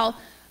as well,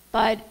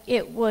 but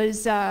it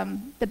was,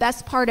 the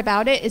best part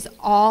about it is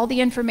all the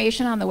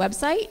information on the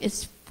website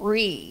is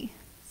free,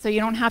 so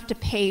you don't have to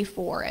pay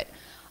for it.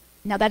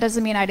 Now that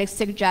doesn't mean I'd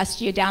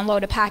suggest you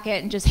download a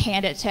packet and just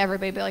hand it to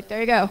everybody, be like, there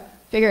you go,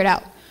 figure it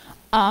out.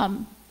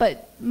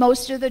 But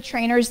most of the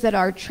trainers that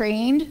are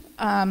trained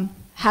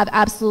have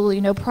absolutely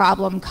no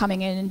problem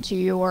coming into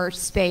your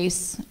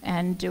space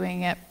and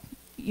doing it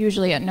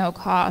usually at no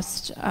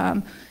cost.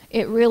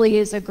 It really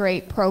is a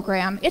great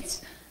program.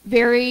 It's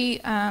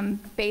very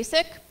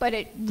basic, but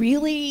it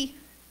really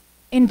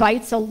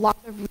invites a lot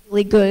of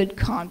really good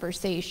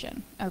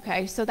conversation,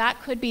 okay? So that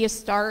could be a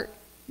start,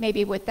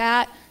 maybe with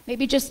that,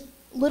 maybe just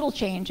little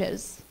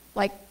changes,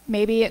 like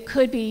maybe it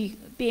could be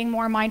being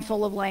more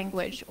mindful of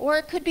language, or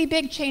it could be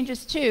big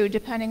changes too,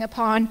 depending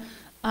upon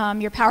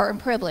your power and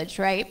privilege,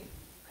 right?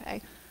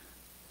 Okay.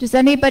 Does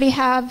anybody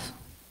have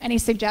any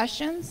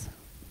suggestions?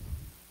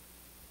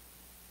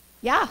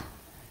 Yeah.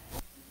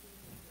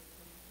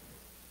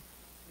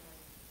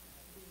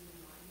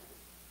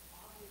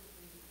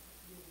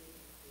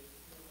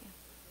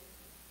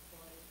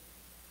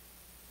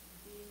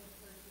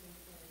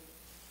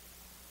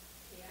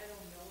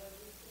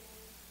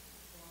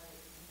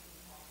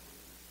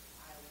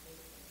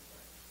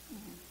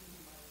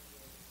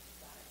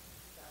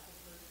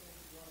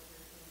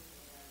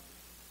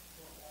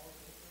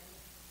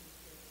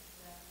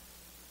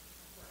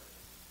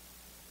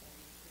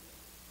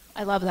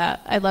 I love that.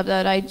 I love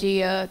that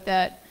idea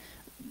that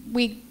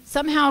we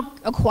somehow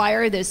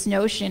acquire this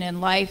notion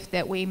in life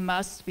that we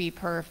must be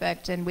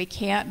perfect and we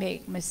can't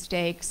make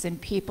mistakes,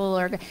 and people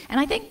are, and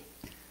I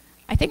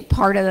think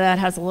part of that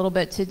has a little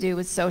bit to do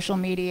with social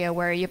media,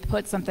 where you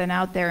put something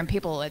out there and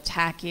people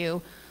attack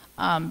you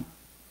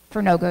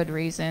for no good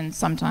reason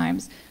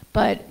sometimes.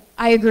 But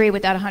I agree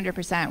with that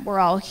 100%. We're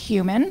all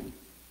human,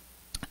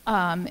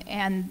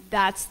 and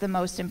that's the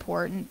most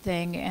important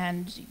thing.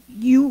 And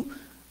you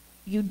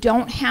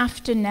don't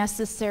have to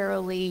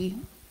necessarily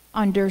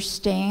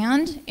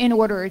understand in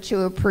order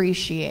to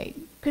appreciate,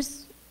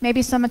 because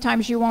maybe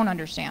sometimes you won't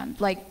understand,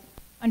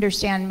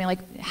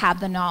 have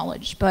the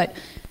knowledge, but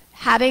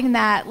having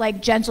that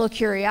like gentle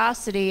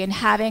curiosity and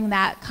having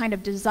that kind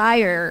of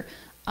desire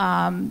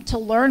to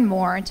learn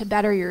more and to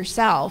better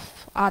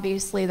yourself,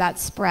 obviously that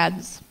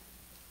spreads.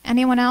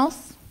 Anyone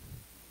else?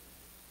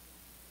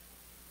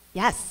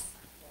 Yes.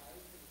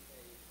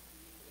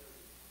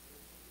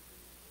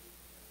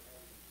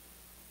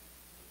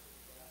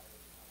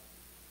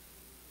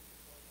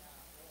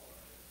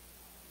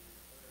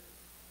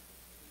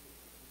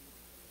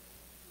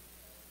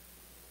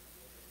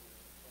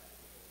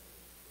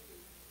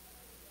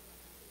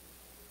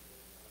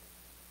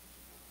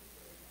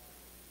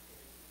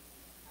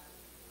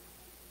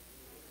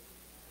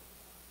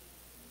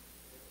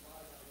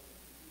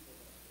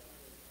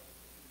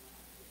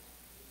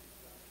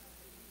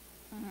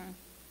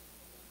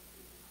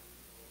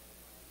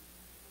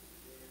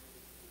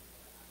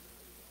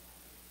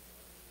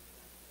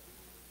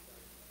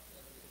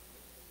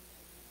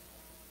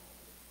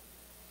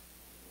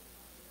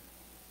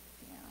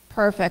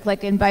 Perfect.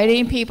 Like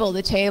inviting people to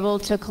the table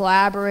to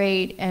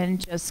collaborate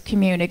and just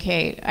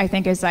communicate, I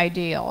think is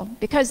ideal,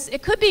 because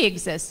it could be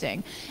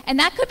existing. And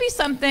that could be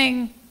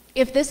something,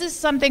 if this is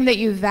something that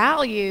you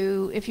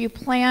value, if you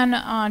plan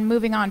on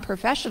moving on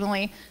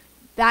professionally,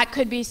 that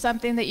could be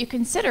something that you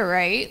consider,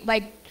 right?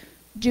 Like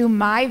do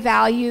my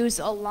values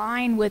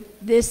align with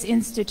this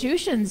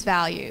institution's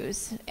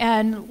values?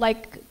 And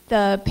like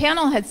the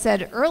panel had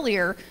said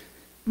earlier,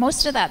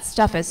 most of that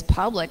stuff is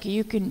public.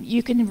 You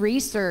can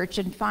research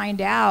and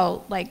find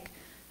out, like,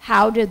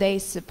 how do they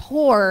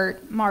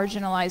support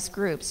marginalized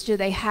groups? Do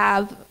they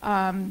have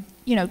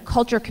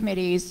culture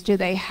committees? Do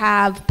they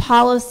have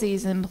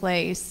policies in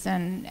place,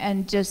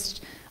 and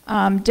just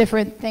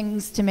different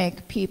things to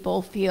make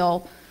people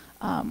feel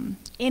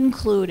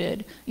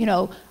included?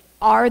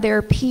 Are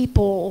there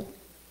people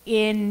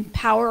in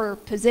power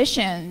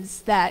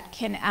positions that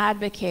can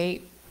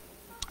advocate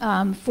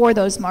for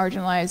those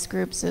marginalized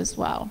groups as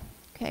well?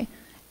 Okay.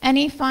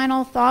 Any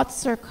final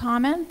thoughts or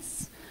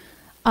comments?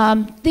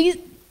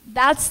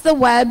 That's the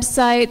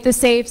website, the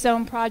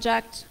SafeZone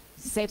Project,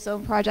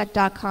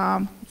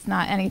 safezoneproject.com. It's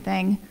not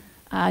anything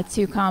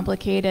too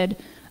complicated.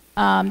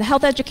 The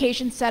Health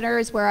Education Center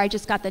is where I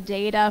just got the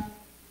data,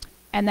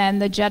 and then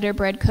the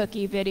Genderbread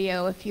Cookie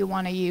video if you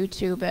want to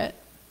YouTube it.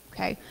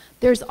 Okay.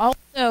 There's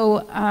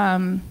also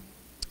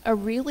a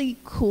really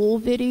cool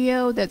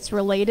video that's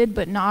related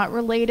but not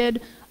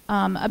related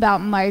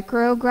about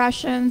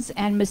microaggressions,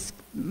 and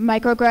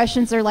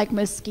microaggressions are like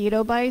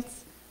mosquito bites.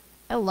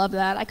 I love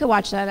that. I could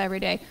watch that every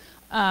day.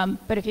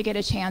 But if you get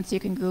a chance, you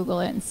can Google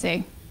it and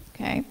see.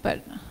 Okay,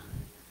 but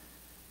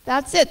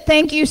that's it.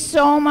 Thank you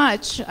so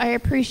much. I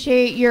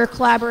appreciate your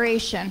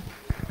collaboration.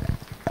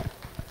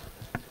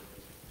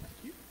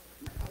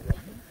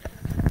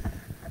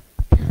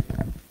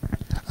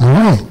 All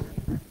right.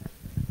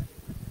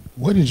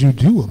 What did you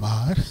do,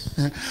 Ahmad?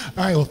 All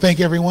right, well, thank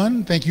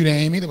everyone. Thank you to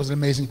Amy. That was an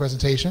amazing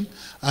presentation.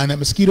 And that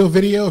mosquito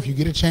video, if you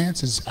get a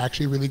chance, is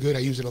actually really good. I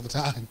use it all the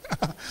time.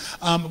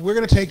 We're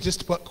going to take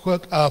just a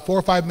quick 4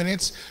 or 5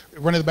 minutes,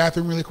 run to the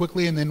bathroom really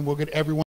quickly, and then we'll get everyone.